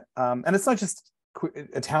something that, and it's not just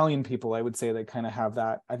Italian people, I would say, that kind of have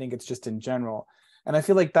that. I think it's just in general. And I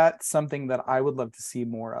feel like that's something that I would love to see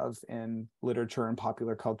more of in literature and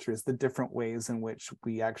popular culture, is the different ways in which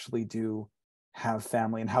we actually do have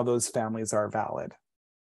family and how those families are valid.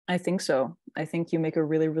 I think so. I think you make a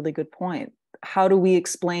really, really good point. How do we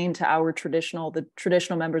explain to the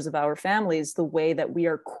traditional members of our families the way that we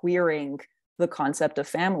are queering the concept of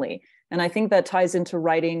family? And I think that ties into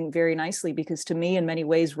writing very nicely, because to me, in many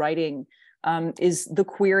ways, writing is the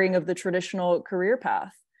queering of the traditional career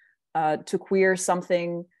path. To queer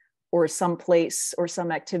something or some place or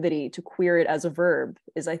some activity, to queer it as a verb,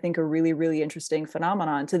 is, I think, a really, really interesting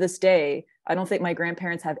phenomenon. To this day, I don't think my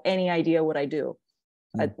grandparents have any idea what I do.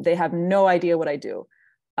 They have no idea what I do.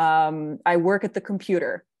 I work at the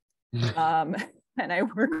computer, and I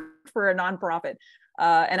work for a nonprofit,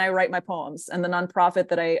 and I write my poems. And the nonprofit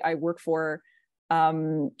that I work for,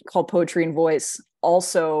 called Poetry and Voice,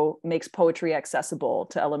 also makes poetry accessible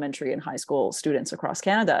to elementary and high school students across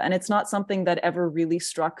Canada. And it's not something that ever really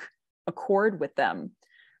struck a chord with them.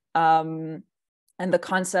 And the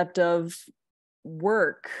concept of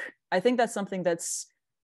work, I think that's something that's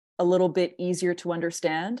a little bit easier to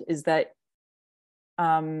understand, is that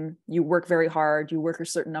You work very hard, you work a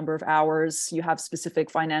certain number of hours, you have specific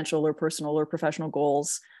financial or personal or professional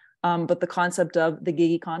goals. But the concept of the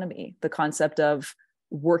gig economy, the concept of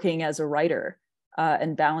working as a writer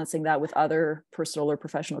and balancing that with other personal or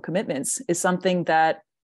professional commitments is something that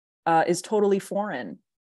is totally foreign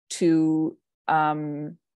to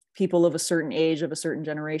people of a certain age, of a certain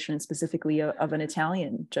generation, and specifically of an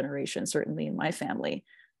Italian generation, certainly in my family.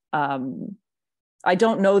 I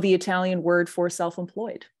don't know the Italian word for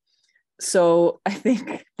self-employed. So I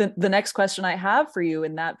think the next question I have for you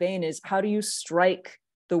in that vein is, how do you strike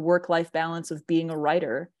the work-life balance of being a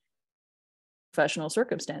writer in professional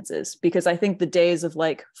circumstances? Because I think the days of,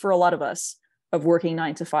 like, for a lot of us, of working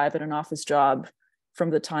 9 to 5 at an office job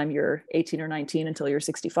from the time you're 18 or 19 until you're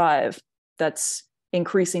 65, that's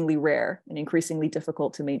increasingly rare and increasingly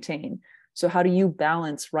difficult to maintain. So how do you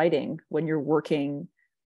balance writing when you're working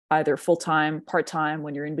either full-time, part-time,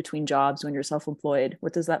 when you're in between jobs, when you're self-employed?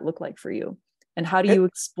 What does that look like for you? And how do you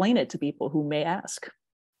explain it to people who may ask?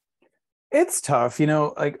 It's tough,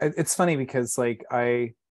 like, it's funny because, like,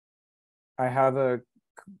 I have a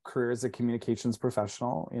career as a communications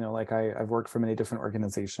professional, like I've worked for many different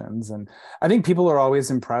organizations, and I think people are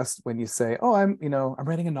always impressed when you say, oh, I'm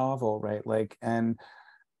writing a novel, right? Like,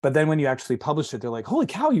 but then when you actually publish it, they're like, holy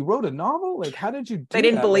cow, you wrote a novel? Like, how did you do that? They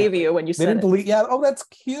didn't believe you when you said it. They didn't believe, yeah, oh, that's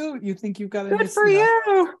cute. You think you've got a good for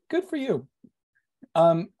you. Good for you.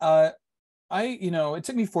 It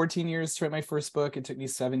took me 14 years to write my first book. It took me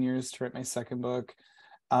 7 years to write my second book.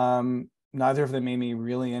 Neither of them made me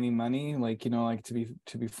really any money. Like,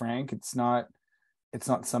 to be frank, it's not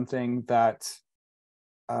something that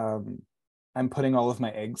I'm putting all of my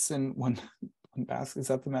eggs in one basket. Is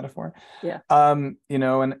that the metaphor? Yeah. And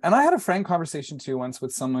I had a frank conversation too once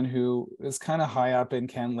with someone who is kind of high up in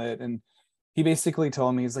CanLit, and he basically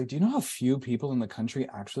told me, he's like, do you know how few people in the country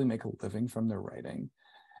actually make a living from their writing?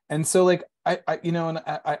 And so, like,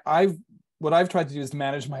 I've what I've tried to do is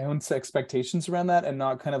manage my own expectations around that, and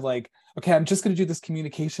not kind of like, okay, I'm just going to do this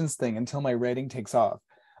communications thing until my writing takes off.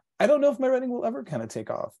 I don't know if my writing will ever kind of take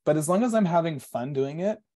off, but as long as I'm having fun doing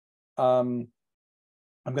it, I'm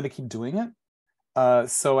going to keep doing it.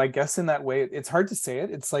 So I guess in that way, it's hard to say it.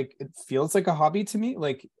 It's like, it feels like a hobby to me,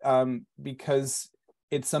 like, because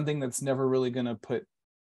it's something that's never really going to put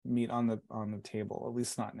meat on the table, at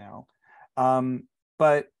least not now.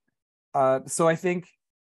 So I think,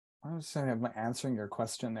 I was saying, am I answering your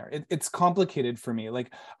question there? It's complicated for me.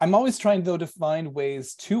 Like, I'm always trying, though, to find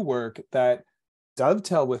ways to work that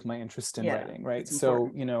dovetail with my interest in writing, right?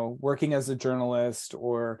 So, working as a journalist,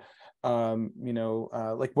 or, like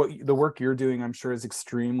the work you're doing, I'm sure is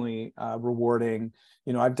extremely rewarding.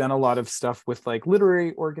 I've done a lot of stuff with, like,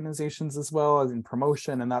 literary organizations as well as in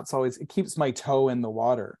promotion, and that's always, it keeps my toe in the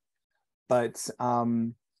water. But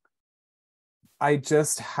I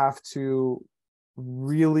just have to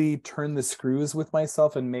really turn the screws with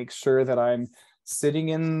myself and make sure that I'm sitting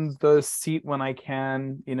in the seat when I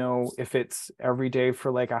can, if it's every day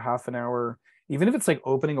for like a half an hour, even if it's like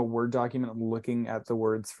opening a Word document and looking at the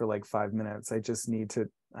words for like 5 minutes. I just need to,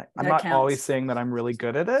 I'm not always saying that I'm really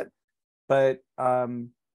good at it, but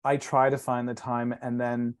I try to find the time. And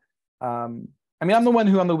then, I'm the one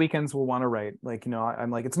who on the weekends will want to write. Like,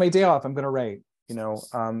 I'm like, it's my day off, I'm going to write,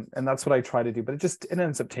 and that's what I try to do, but it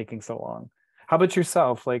ends up taking so long. How about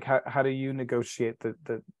yourself? Like, how do you negotiate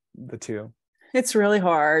the two? It's really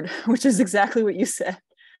hard, which is exactly what you said.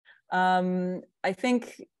 I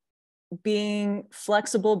think being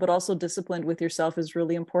flexible, but also disciplined with yourself is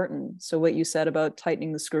really important. So what you said about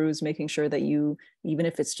tightening the screws, making sure that you, even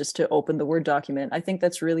if it's just to open the Word document, I think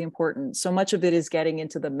that's really important. So much of it is getting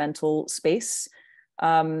into the mental space.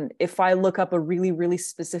 If I look up a really, really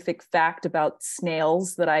specific fact about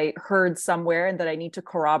snails that I heard somewhere and that I need to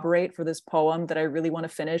corroborate for this poem that I really want to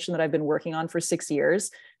finish and that I've been working on for 6 years,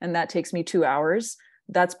 and that takes me 2 hours,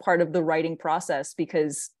 that's part of the writing process,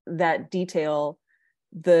 because that detail,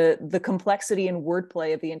 the complexity and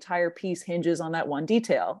wordplay of the entire piece hinges on that one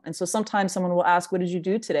detail. And so sometimes someone will ask, what did you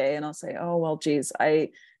do today? And I'll say, oh, well, geez, I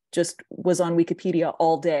just was on Wikipedia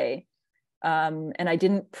all day, and I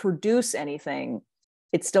didn't produce anything.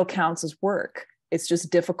 It still counts as work. It's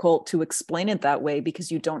just difficult to explain it that way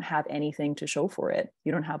because you don't have anything to show for it.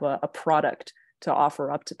 You don't have a product to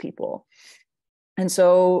offer up to people. And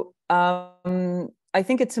so I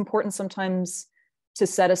think it's important sometimes to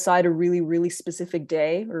set aside a really, really specific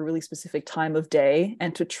day or a really specific time of day,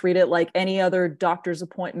 and to treat it like any other doctor's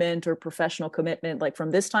appointment or professional commitment. Like,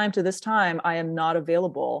 from this time to this time, I am not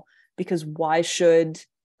available, because why should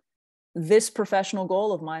this professional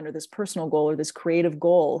goal of mine, or this personal goal, or this creative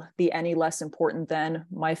goal be any less important than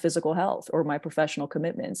my physical health or my professional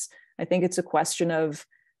commitments? I think it's a question of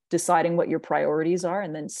deciding what your priorities are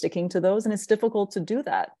and then sticking to those. And it's difficult to do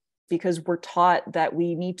that because we're taught that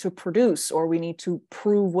we need to produce, or we need to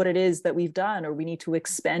prove what it is that we've done, or we need to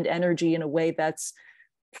expend energy in a way that's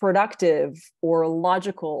productive or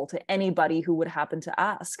logical to anybody who would happen to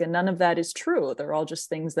ask. And none of that is true. They're all just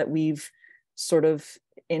things that we've sort of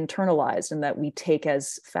internalized and that we take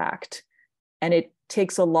as fact. And it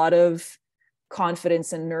takes a lot of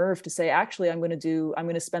confidence and nerve to say, actually, I'm going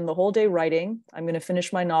to spend the whole day writing, I'm going to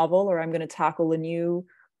finish my novel, or I'm going to tackle a new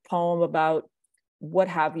poem about what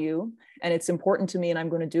have you. And it's important to me and I'm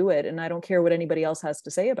going to do it. And I don't care what anybody else has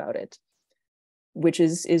to say about it, which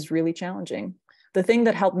is really challenging. The thing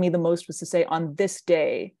that helped me the most was to say, on this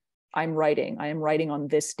day, I'm writing. I am writing on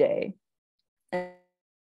this day.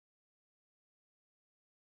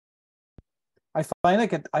 I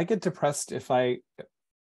find I get depressed if I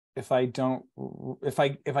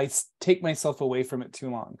take myself away from it too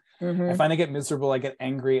long. I find I get miserable, I get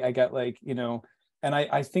angry, I get like, and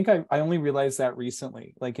I think I only realized that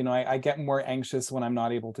recently. Like, I get more anxious when I'm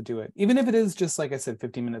not able to do it. Even if it is just, like I said,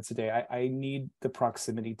 15 minutes a day, I need the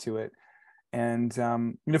proximity to it. And,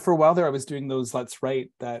 for a while there, I was doing those Let's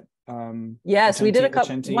Write that. Yes, we did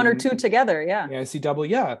one or two together. Yeah. Yeah, AICW.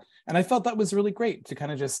 Yeah. And I felt that was really great to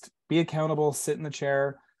kind of just be accountable, sit in the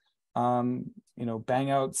chair,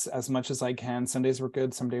 bang out as much as I can. Some days were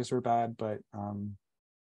good, some days were bad, but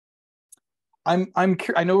I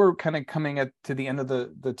know we're kind of coming to the end of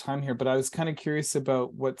the time here, but I was kind of curious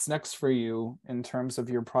about what's next for you in terms of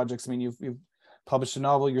your projects. I mean, you've published a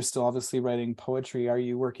novel, you're still obviously writing poetry. Are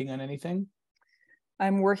you working on anything?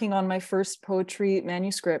 I'm working on my first poetry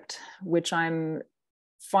manuscript, which I'm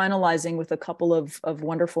finalizing with a couple of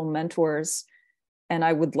wonderful mentors. And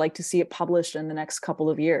I would like to see it published in the next couple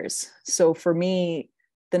of years. So for me,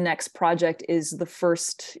 the next project is the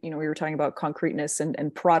first, we were talking about concreteness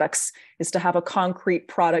and products, is to have a concrete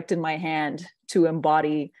product in my hand to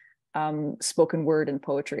embody spoken word and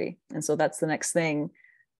poetry. And so that's the next thing.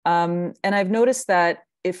 And I've noticed that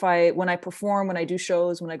when I perform, when I do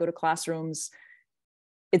shows, when I go to classrooms,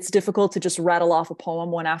 it's difficult to just rattle off a poem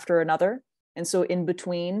one after another. And so in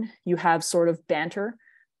between, you have sort of banter.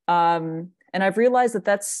 And I've realized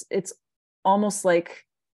it's almost like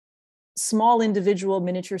small individual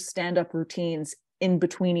miniature stand-up routines in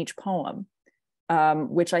between each poem,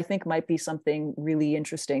 which I think might be something really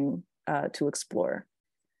interesting to explore.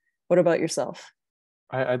 What about yourself?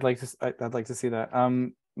 I'd like to see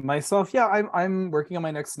that. Myself, yeah, I'm working on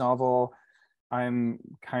my next novel. I'm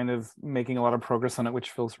kind of making a lot of progress on it,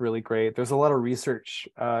 which feels really great. There's a lot of research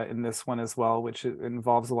in this one as well, which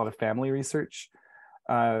involves a lot of family research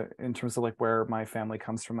in terms of like where my family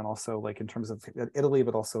comes from, and also like in terms of Italy,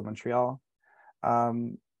 but also Montreal.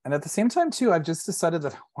 And at the same time too, I've just decided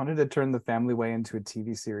that I wanted to turn The Family Way into a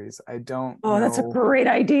TV series. I don't know. That's a great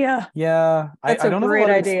idea. Yeah, I don't have a lot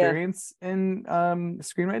of experience in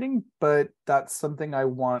screenwriting, but that's something a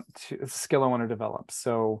skill I want to develop.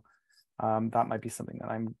 So that might be something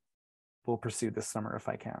that will pursue this summer if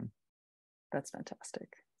I can. That's fantastic.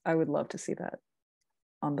 I would love to see that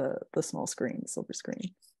on the small screen, silver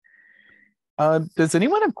screen. Does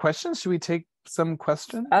anyone have questions? Should we take some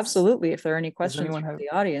questions? Absolutely. If there are any questions from the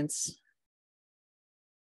audience.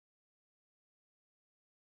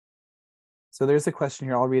 So there's a question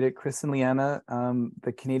here. I'll read it. Chris and Liana,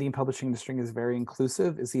 the Canadian publishing industry is very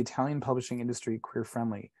inclusive. Is the Italian publishing industry queer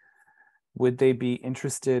friendly? Would they be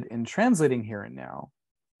interested in translating Here and Now,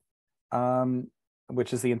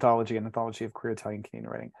 which is an anthology of queer Italian Canadian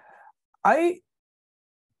writing?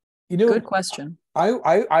 Good question.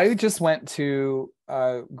 I just went to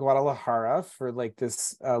Guadalajara for like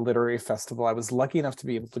this literary festival. I was lucky enough to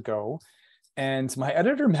be able to go, and my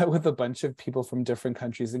editor met with a bunch of people from different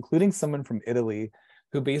countries, including someone from Italy,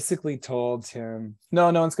 who basically told him, no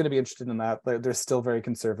one's going to be interested in that. They're still very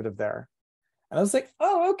conservative there. And I was like,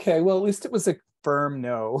 oh, okay. Well, at least it was a firm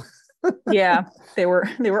no. Yeah, they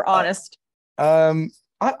were honest. I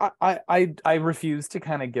refuse to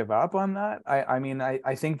kind of give up on that.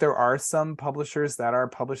 I think there are some publishers that are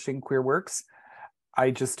publishing queer works.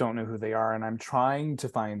 I just don't know who they are, and I'm trying to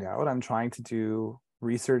find out. I'm trying to do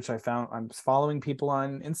research. I'm following people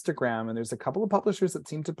on Instagram, and there's a couple of publishers that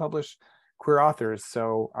seem to publish queer authors.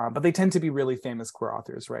 So, but they tend to be really famous queer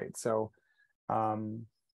authors, right? So,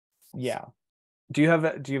 yeah. Do you have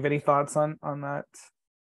any thoughts on that,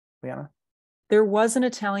 Liana? There was an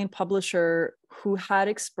Italian publisher who had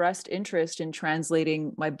expressed interest in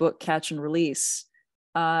translating my book, Catch and Release.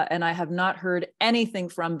 And I have not heard anything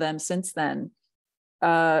from them since then.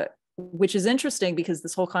 which is interesting because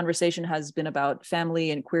this whole conversation has been about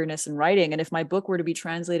family and queerness and writing. And if my book were to be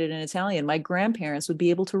translated in Italian, my grandparents would be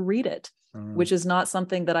able to read it, which is not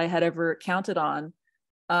something that I had ever counted on.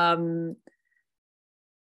 And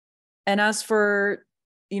as for,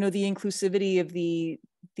 the inclusivity of the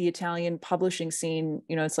Italian publishing scene,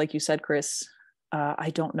 it's like you said, Chris, I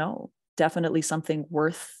don't know. Definitely something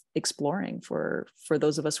worth exploring for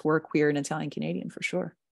those of us who are queer and Italian Canadian, for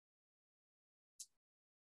sure.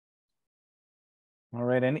 All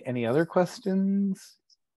right. Any other questions?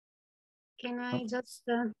 Can I just,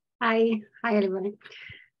 hi everybody.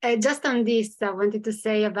 Just on this, I wanted to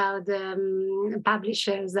say about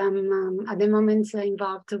publishers. I'm at the moment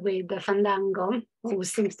involved with the Fandango, who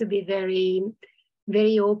seems to be very,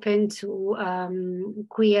 very open to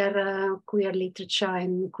queer literature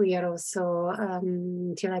and queer also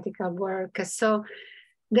theoretical work. So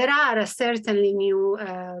there are certainly new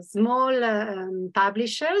small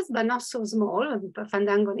publishers, but not so small.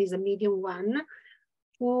 Fandango is a medium one,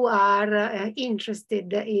 who are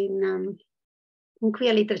interested in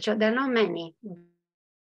queer literature. There are not many.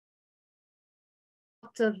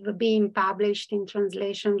 Of being published in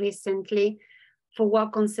translation recently for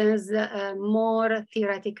what concerns more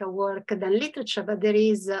theoretical work than literature, but there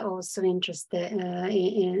is also interest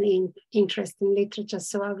in literature.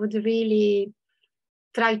 So I would really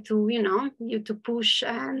try to, you to push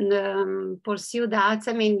and pursue that.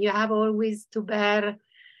 I mean, you have always to bear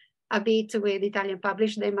a bit with Italian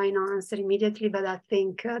published. They might not answer immediately, but I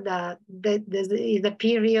think that there's a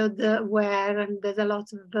period where there's a lot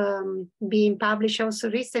of being published. Also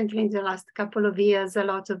recently, in the last couple of years, a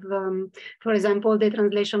lot of, for example, the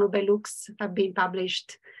translation of Belux have been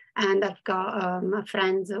published. And I've got a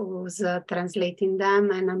friend who's translating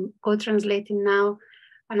them, and I'm co-translating now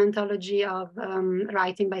an anthology of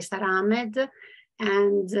writing by Sarah Ahmed.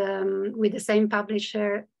 And with the same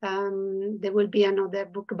publisher, there will be another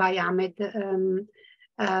book by Ahmed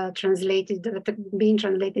being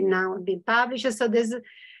translated now and being published. So there's,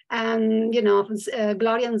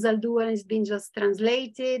 Gloria and Zaldúa is being just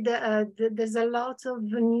translated. There's a lot of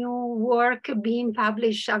new work being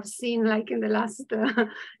published. I've seen like in the last a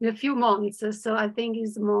few months. So I think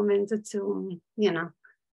it's the moment to,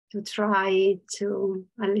 to try to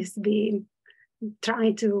at least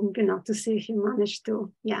try to, to see if you manage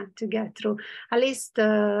to get through. At least,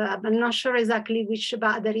 I'm not sure exactly which,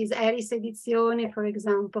 but there is Eris Edizioni, for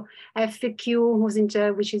example, FQ,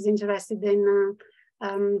 which is interested in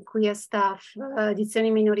queer stuff,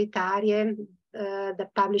 Edizioni Minoritarie, that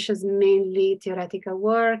publishes mainly theoretical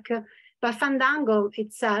work. But Fandango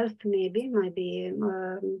itself maybe might be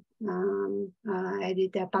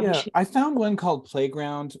editor publishing. Yeah, I found one called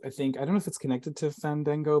Playground. I don't know if it's connected to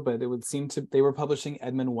Fandango, but it would seem to, they were publishing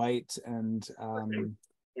Edmund White and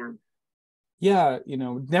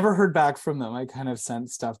never heard back from them. I kind of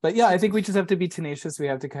sent stuff, but yeah, I think we just have to be tenacious. We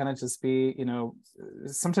have to kind of just be,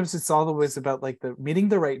 sometimes it's always about like meeting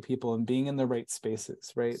the right people and being in the right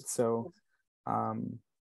spaces, right? So but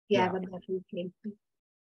definitely.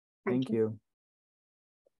 Thank you.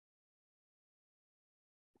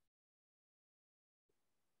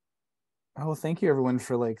 Oh, thank you everyone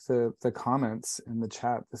for like the comments in the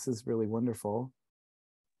chat. This is really wonderful.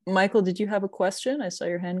 Michael, did you have a question? I saw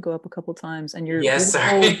your hand go up a couple times, and your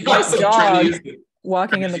sorry. dog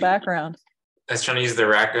walking in the background. I was trying to use the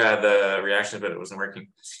reactions, but it wasn't working.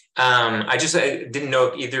 I didn't know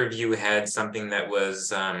if either of you had something that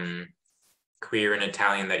was queer in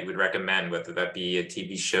Italian that you would recommend, whether that be a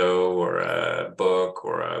TV show or a book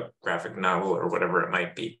or a graphic novel or whatever it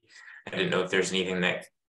might be. I didn't know if there's anything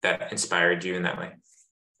that inspired you in that way.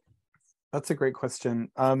 That's a great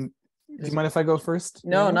question. Do you mind if I go first?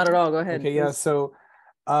 No, not at all. Go ahead. Okay, yeah. So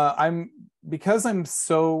because I'm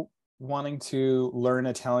so wanting to learn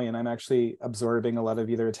Italian, I'm actually absorbing a lot of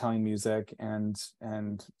either Italian music and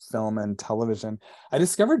film and television. I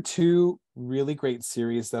discovered two really great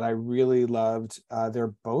series that I really loved.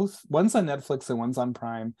 They're both, one's on Netflix and one's on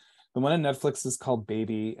Prime. The one on Netflix is called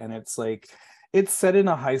Baby, and it's set in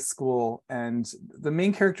a high school, and the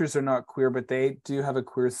main characters are not queer, but they do have a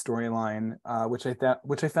queer storyline,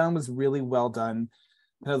 which I found was really well done.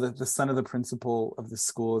 The son of the principal of the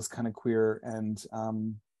school is kind of queer, and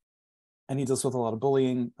he deals with a lot of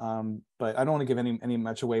bullying, but I don't want to give any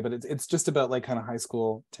much away, but it's just about like kind of high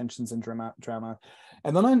school tensions and drama.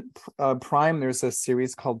 And then on Prime, there's a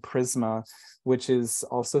series called Prisma, which is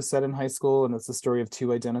also set in high school, and it's the story of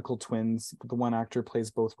two identical twins. The one actor plays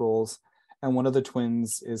both roles, and one of the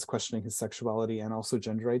twins is questioning his sexuality and also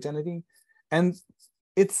gender identity. And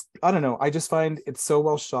I don't know, I just find it's so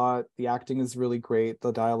well shot. The acting is really great,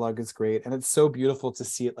 the dialogue is great, and it's so beautiful to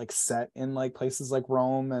see it like set in like places like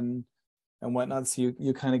Rome and whatnot. So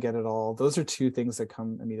you kind of get it all. Those are two things that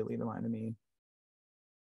come immediately to mind to me.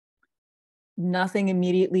 Nothing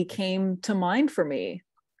immediately came to mind for me.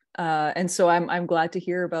 And so I'm glad to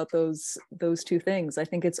hear about those two things. I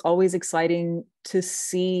think it's always exciting to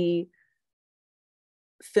see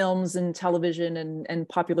films and television and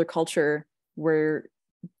popular culture where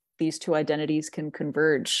these two identities can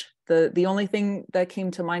converge. The only thing that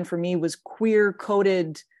came to mind for me was queer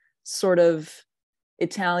coded sort of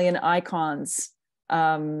Italian icons,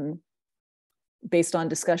 based on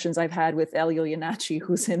discussions I've had with Elio Iannacci,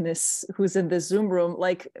 who's in this Zoom room.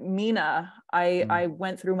 Like Mina, I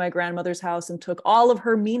went through my grandmother's house and took all of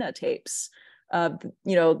her Mina tapes.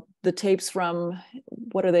 The tapes from,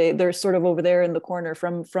 what are they? They're sort of over there in the corner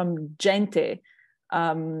from Gente,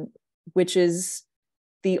 which is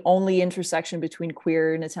the only intersection between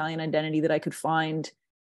queer and Italian identity that I could find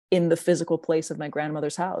in the physical place of my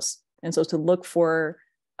grandmother's house. And so to look for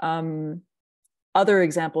other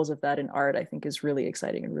examples of that in art, I think is really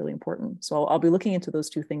exciting and really important. So I'll be looking into those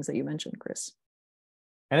two things that you mentioned, Chris.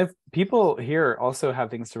 And if people here also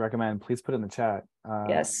have things to recommend, please put in the chat.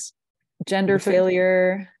 Yes. Gender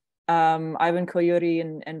Failure, Ivan Coyote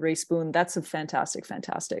and Ray Spoon. That's a fantastic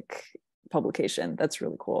publication. That's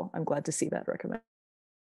really cool. I'm glad to see that recommended.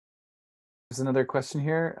 There's another question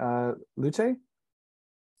here. Luce?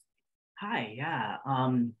 Hi, yeah.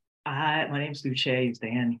 My name's Luce, use they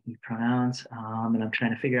and he pronouns, and I'm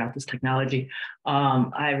trying to figure out this technology.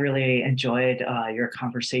 I really enjoyed your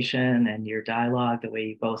conversation and your dialogue, the way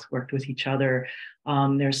you both worked with each other.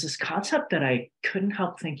 There's this concept that I couldn't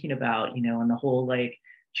help thinking about, and the whole like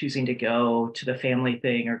choosing to go to the family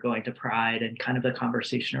thing or going to Pride and kind of the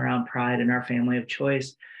conversation around Pride and our family of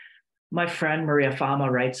choice. My friend Maria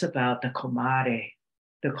Fama writes about the comare,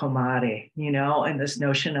 and this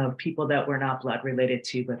notion of people that we're not blood related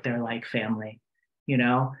to, but they're like family,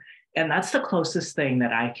 and that's the closest thing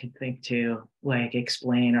that I can think to like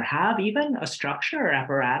explain or have even a structure or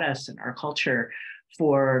apparatus in our culture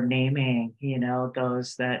for naming,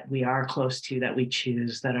 those that we are close to, that we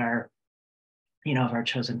choose, that are, of our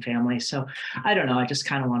chosen family. So I don't know, I just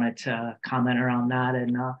kind of wanted to comment around that.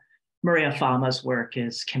 And Maria Fama's work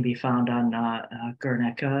can be found on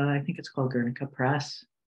Guernica. I think it's called Guernica Press.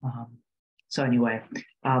 So anyway,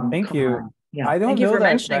 thank you. Yeah, I don't Thank you know for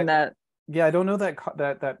mentioning that. Yeah, I don't know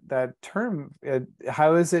that term.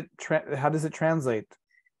 How does it translate?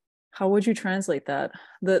 How would you translate that?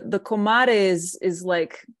 The comare is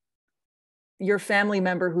like your family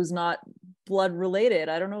member who's not blood related.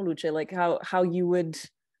 I don't know, Luce, like how you would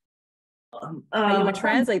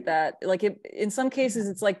translate that. Like in some cases,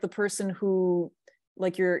 it's like the person who,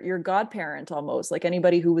 like your godparent almost, like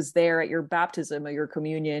anybody who was there at your baptism or your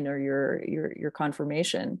communion or your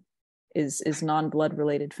confirmation is non-blood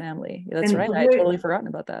related family. That's right. I totally forgotten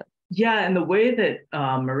about that. Yeah, and the way that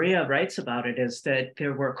Maria writes about it is that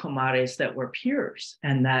there were comares that were peers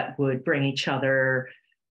and that would bring each other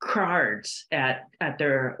cards at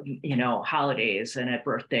their holidays and at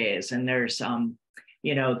birthdays, and there's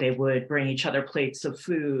they would bring each other plates of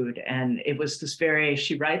food, and it was this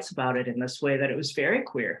she writes about it in this way that it was very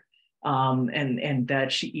queer, and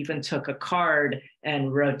that she even took a card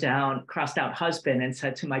and crossed out husband and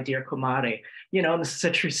said, "To my dear comare," this is a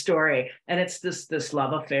true story, and it's this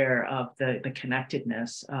love affair of the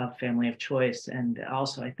connectedness of family of choice, and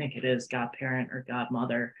also I think it is godparent or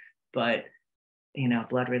godmother, but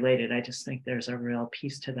blood related. I just think there's a real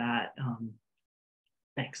piece to that.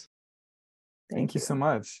 Thanks. Thank you so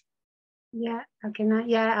much. Yeah,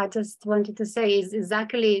 I just wanted to say is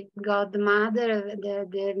exactly godmother,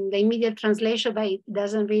 the immediate translation, but it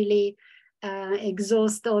doesn't really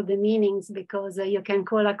exhaust all the meanings, because you can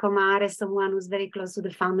call a comare someone who's very close to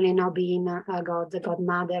the family, not being a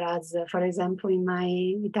godmother, as for example in my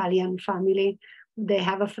Italian family, they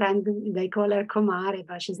have a friend, they call her comare,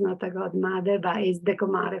 but she's not a godmother, but it's the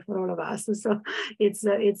comare for all of us. So it's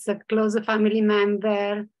a closer family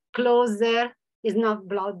member, closer. Is not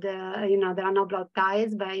blood, there are no blood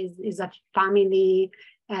ties, but is a family,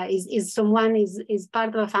 is someone, is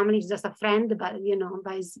part of a family, is just a friend, but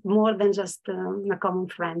but it's more than just a common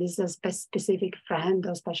friend. It's a specific friend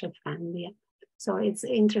or special friend. Yeah. So it's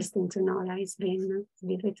interesting to know that it's been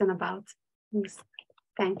written about.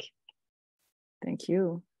 Thank you. Thank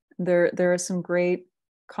you. There are some great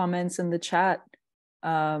comments in the chat.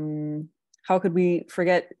 How could we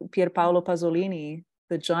forget Pierpaolo Pasolini,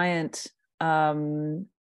 the giant?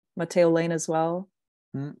 Matteo Lane as well.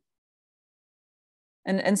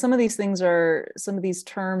 And some of these things some of these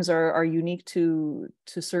terms are unique to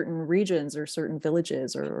certain regions or certain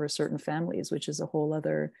villages or certain families, which is a whole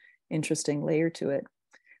other interesting layer to it.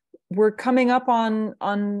 We're coming up on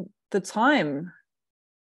the time.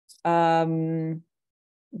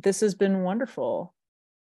 This has been wonderful.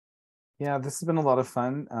 Yeah, this has been a lot of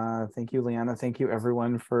fun. Thank you, Liana. Thank you,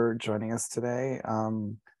 everyone, for joining us today.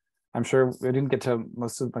 I'm sure we didn't get to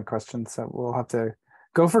most of my questions, so we'll have to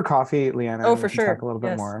go for coffee, Liana. Oh, for sure. Talk a little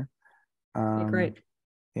bit more. Great.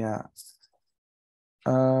 Yeah.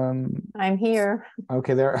 I'm here.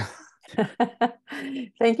 Okay, there.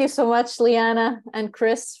 Thank you so much, Liana and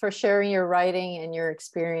Chris, for sharing your writing and your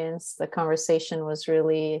experience. The conversation was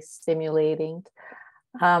really stimulating.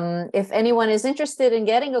 If anyone is interested in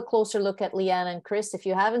getting a closer look at Liana and Chris, if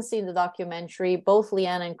you haven't seen the documentary, both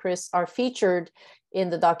Liana and Chris are featured in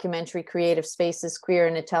the documentary Creative Spaces, Queer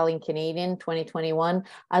and Italian Canadian 2021,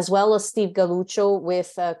 as well as Steve Galluccio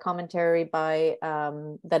with commentary by,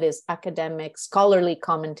 that is academic, scholarly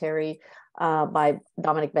commentary by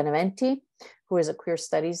Dominic Beneventi, who is a queer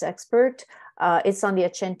studies expert. It's on the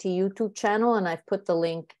Accenti YouTube channel, and I've put the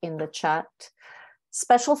link in the chat.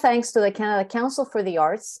 Special thanks to the Canada Council for the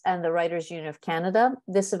Arts and the Writers' Union of Canada.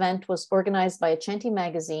 This event was organized by Accenti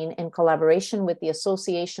Magazine in collaboration with the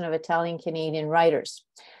Association of Italian Canadian Writers.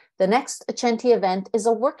 The next Accenti event is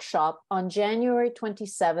a workshop on January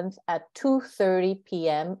 27th at 2:30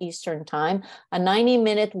 p.m. Eastern Time, a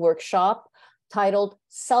 90-minute workshop titled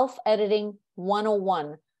Self-Editing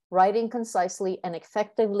 101, Writing Concisely and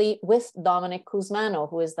Effectively with Dominic Cusmano,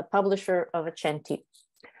 who is the publisher of Accenti.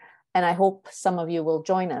 And I hope some of you will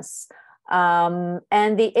join us. And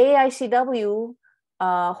the AICW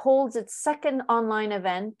holds its second online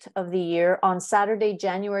event of the year on Saturday,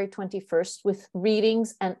 January 21st, with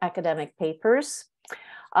readings and academic papers.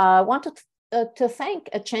 I want to thank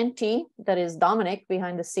Accenti, that is Dominic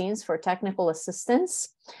behind the scenes, for technical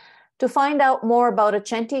assistance. To find out more about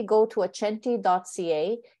Accenti, go to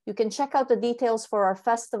accenti.ca. You can check out the details for our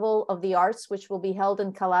Festival of the Arts, which will be held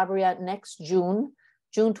in Calabria next June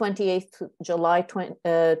 28th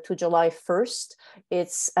to July 1st.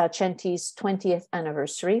 It's Accenti's 20th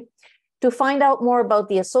anniversary. To find out more about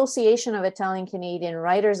the Association of Italian Canadian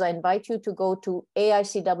Writers, I invite you to go to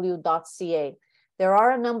AICW.ca. There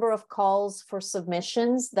are a number of calls for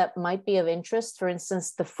submissions that might be of interest. For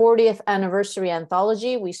instance, the 40th anniversary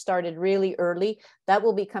anthology, we started really early. That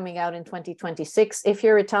will be coming out in 2026. If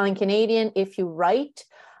you're Italian Canadian, if you write,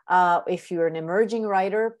 if you're an emerging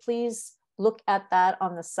writer, please look at that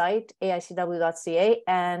on the site, AICW.ca,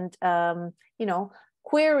 and,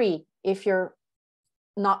 query if you're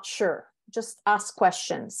not sure. Just ask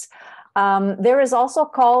questions. There is also a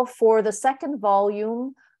call for the second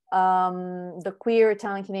volume, the Queer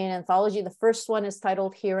Italian Canadian Anthology. The first one is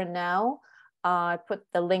titled Here and Now. I put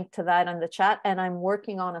the link to that in the chat, and I'm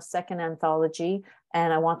working on a second anthology.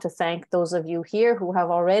 And I want to thank those of you here who have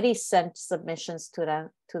already sent submissions to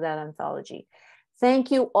that anthology.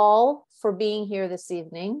 Thank you all for being here this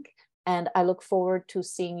evening, and I look forward to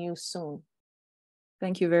seeing you soon.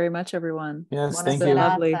 Thank you very much, everyone. Yes, Buona thank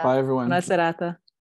serata. you. Bye, everyone. Buona serata.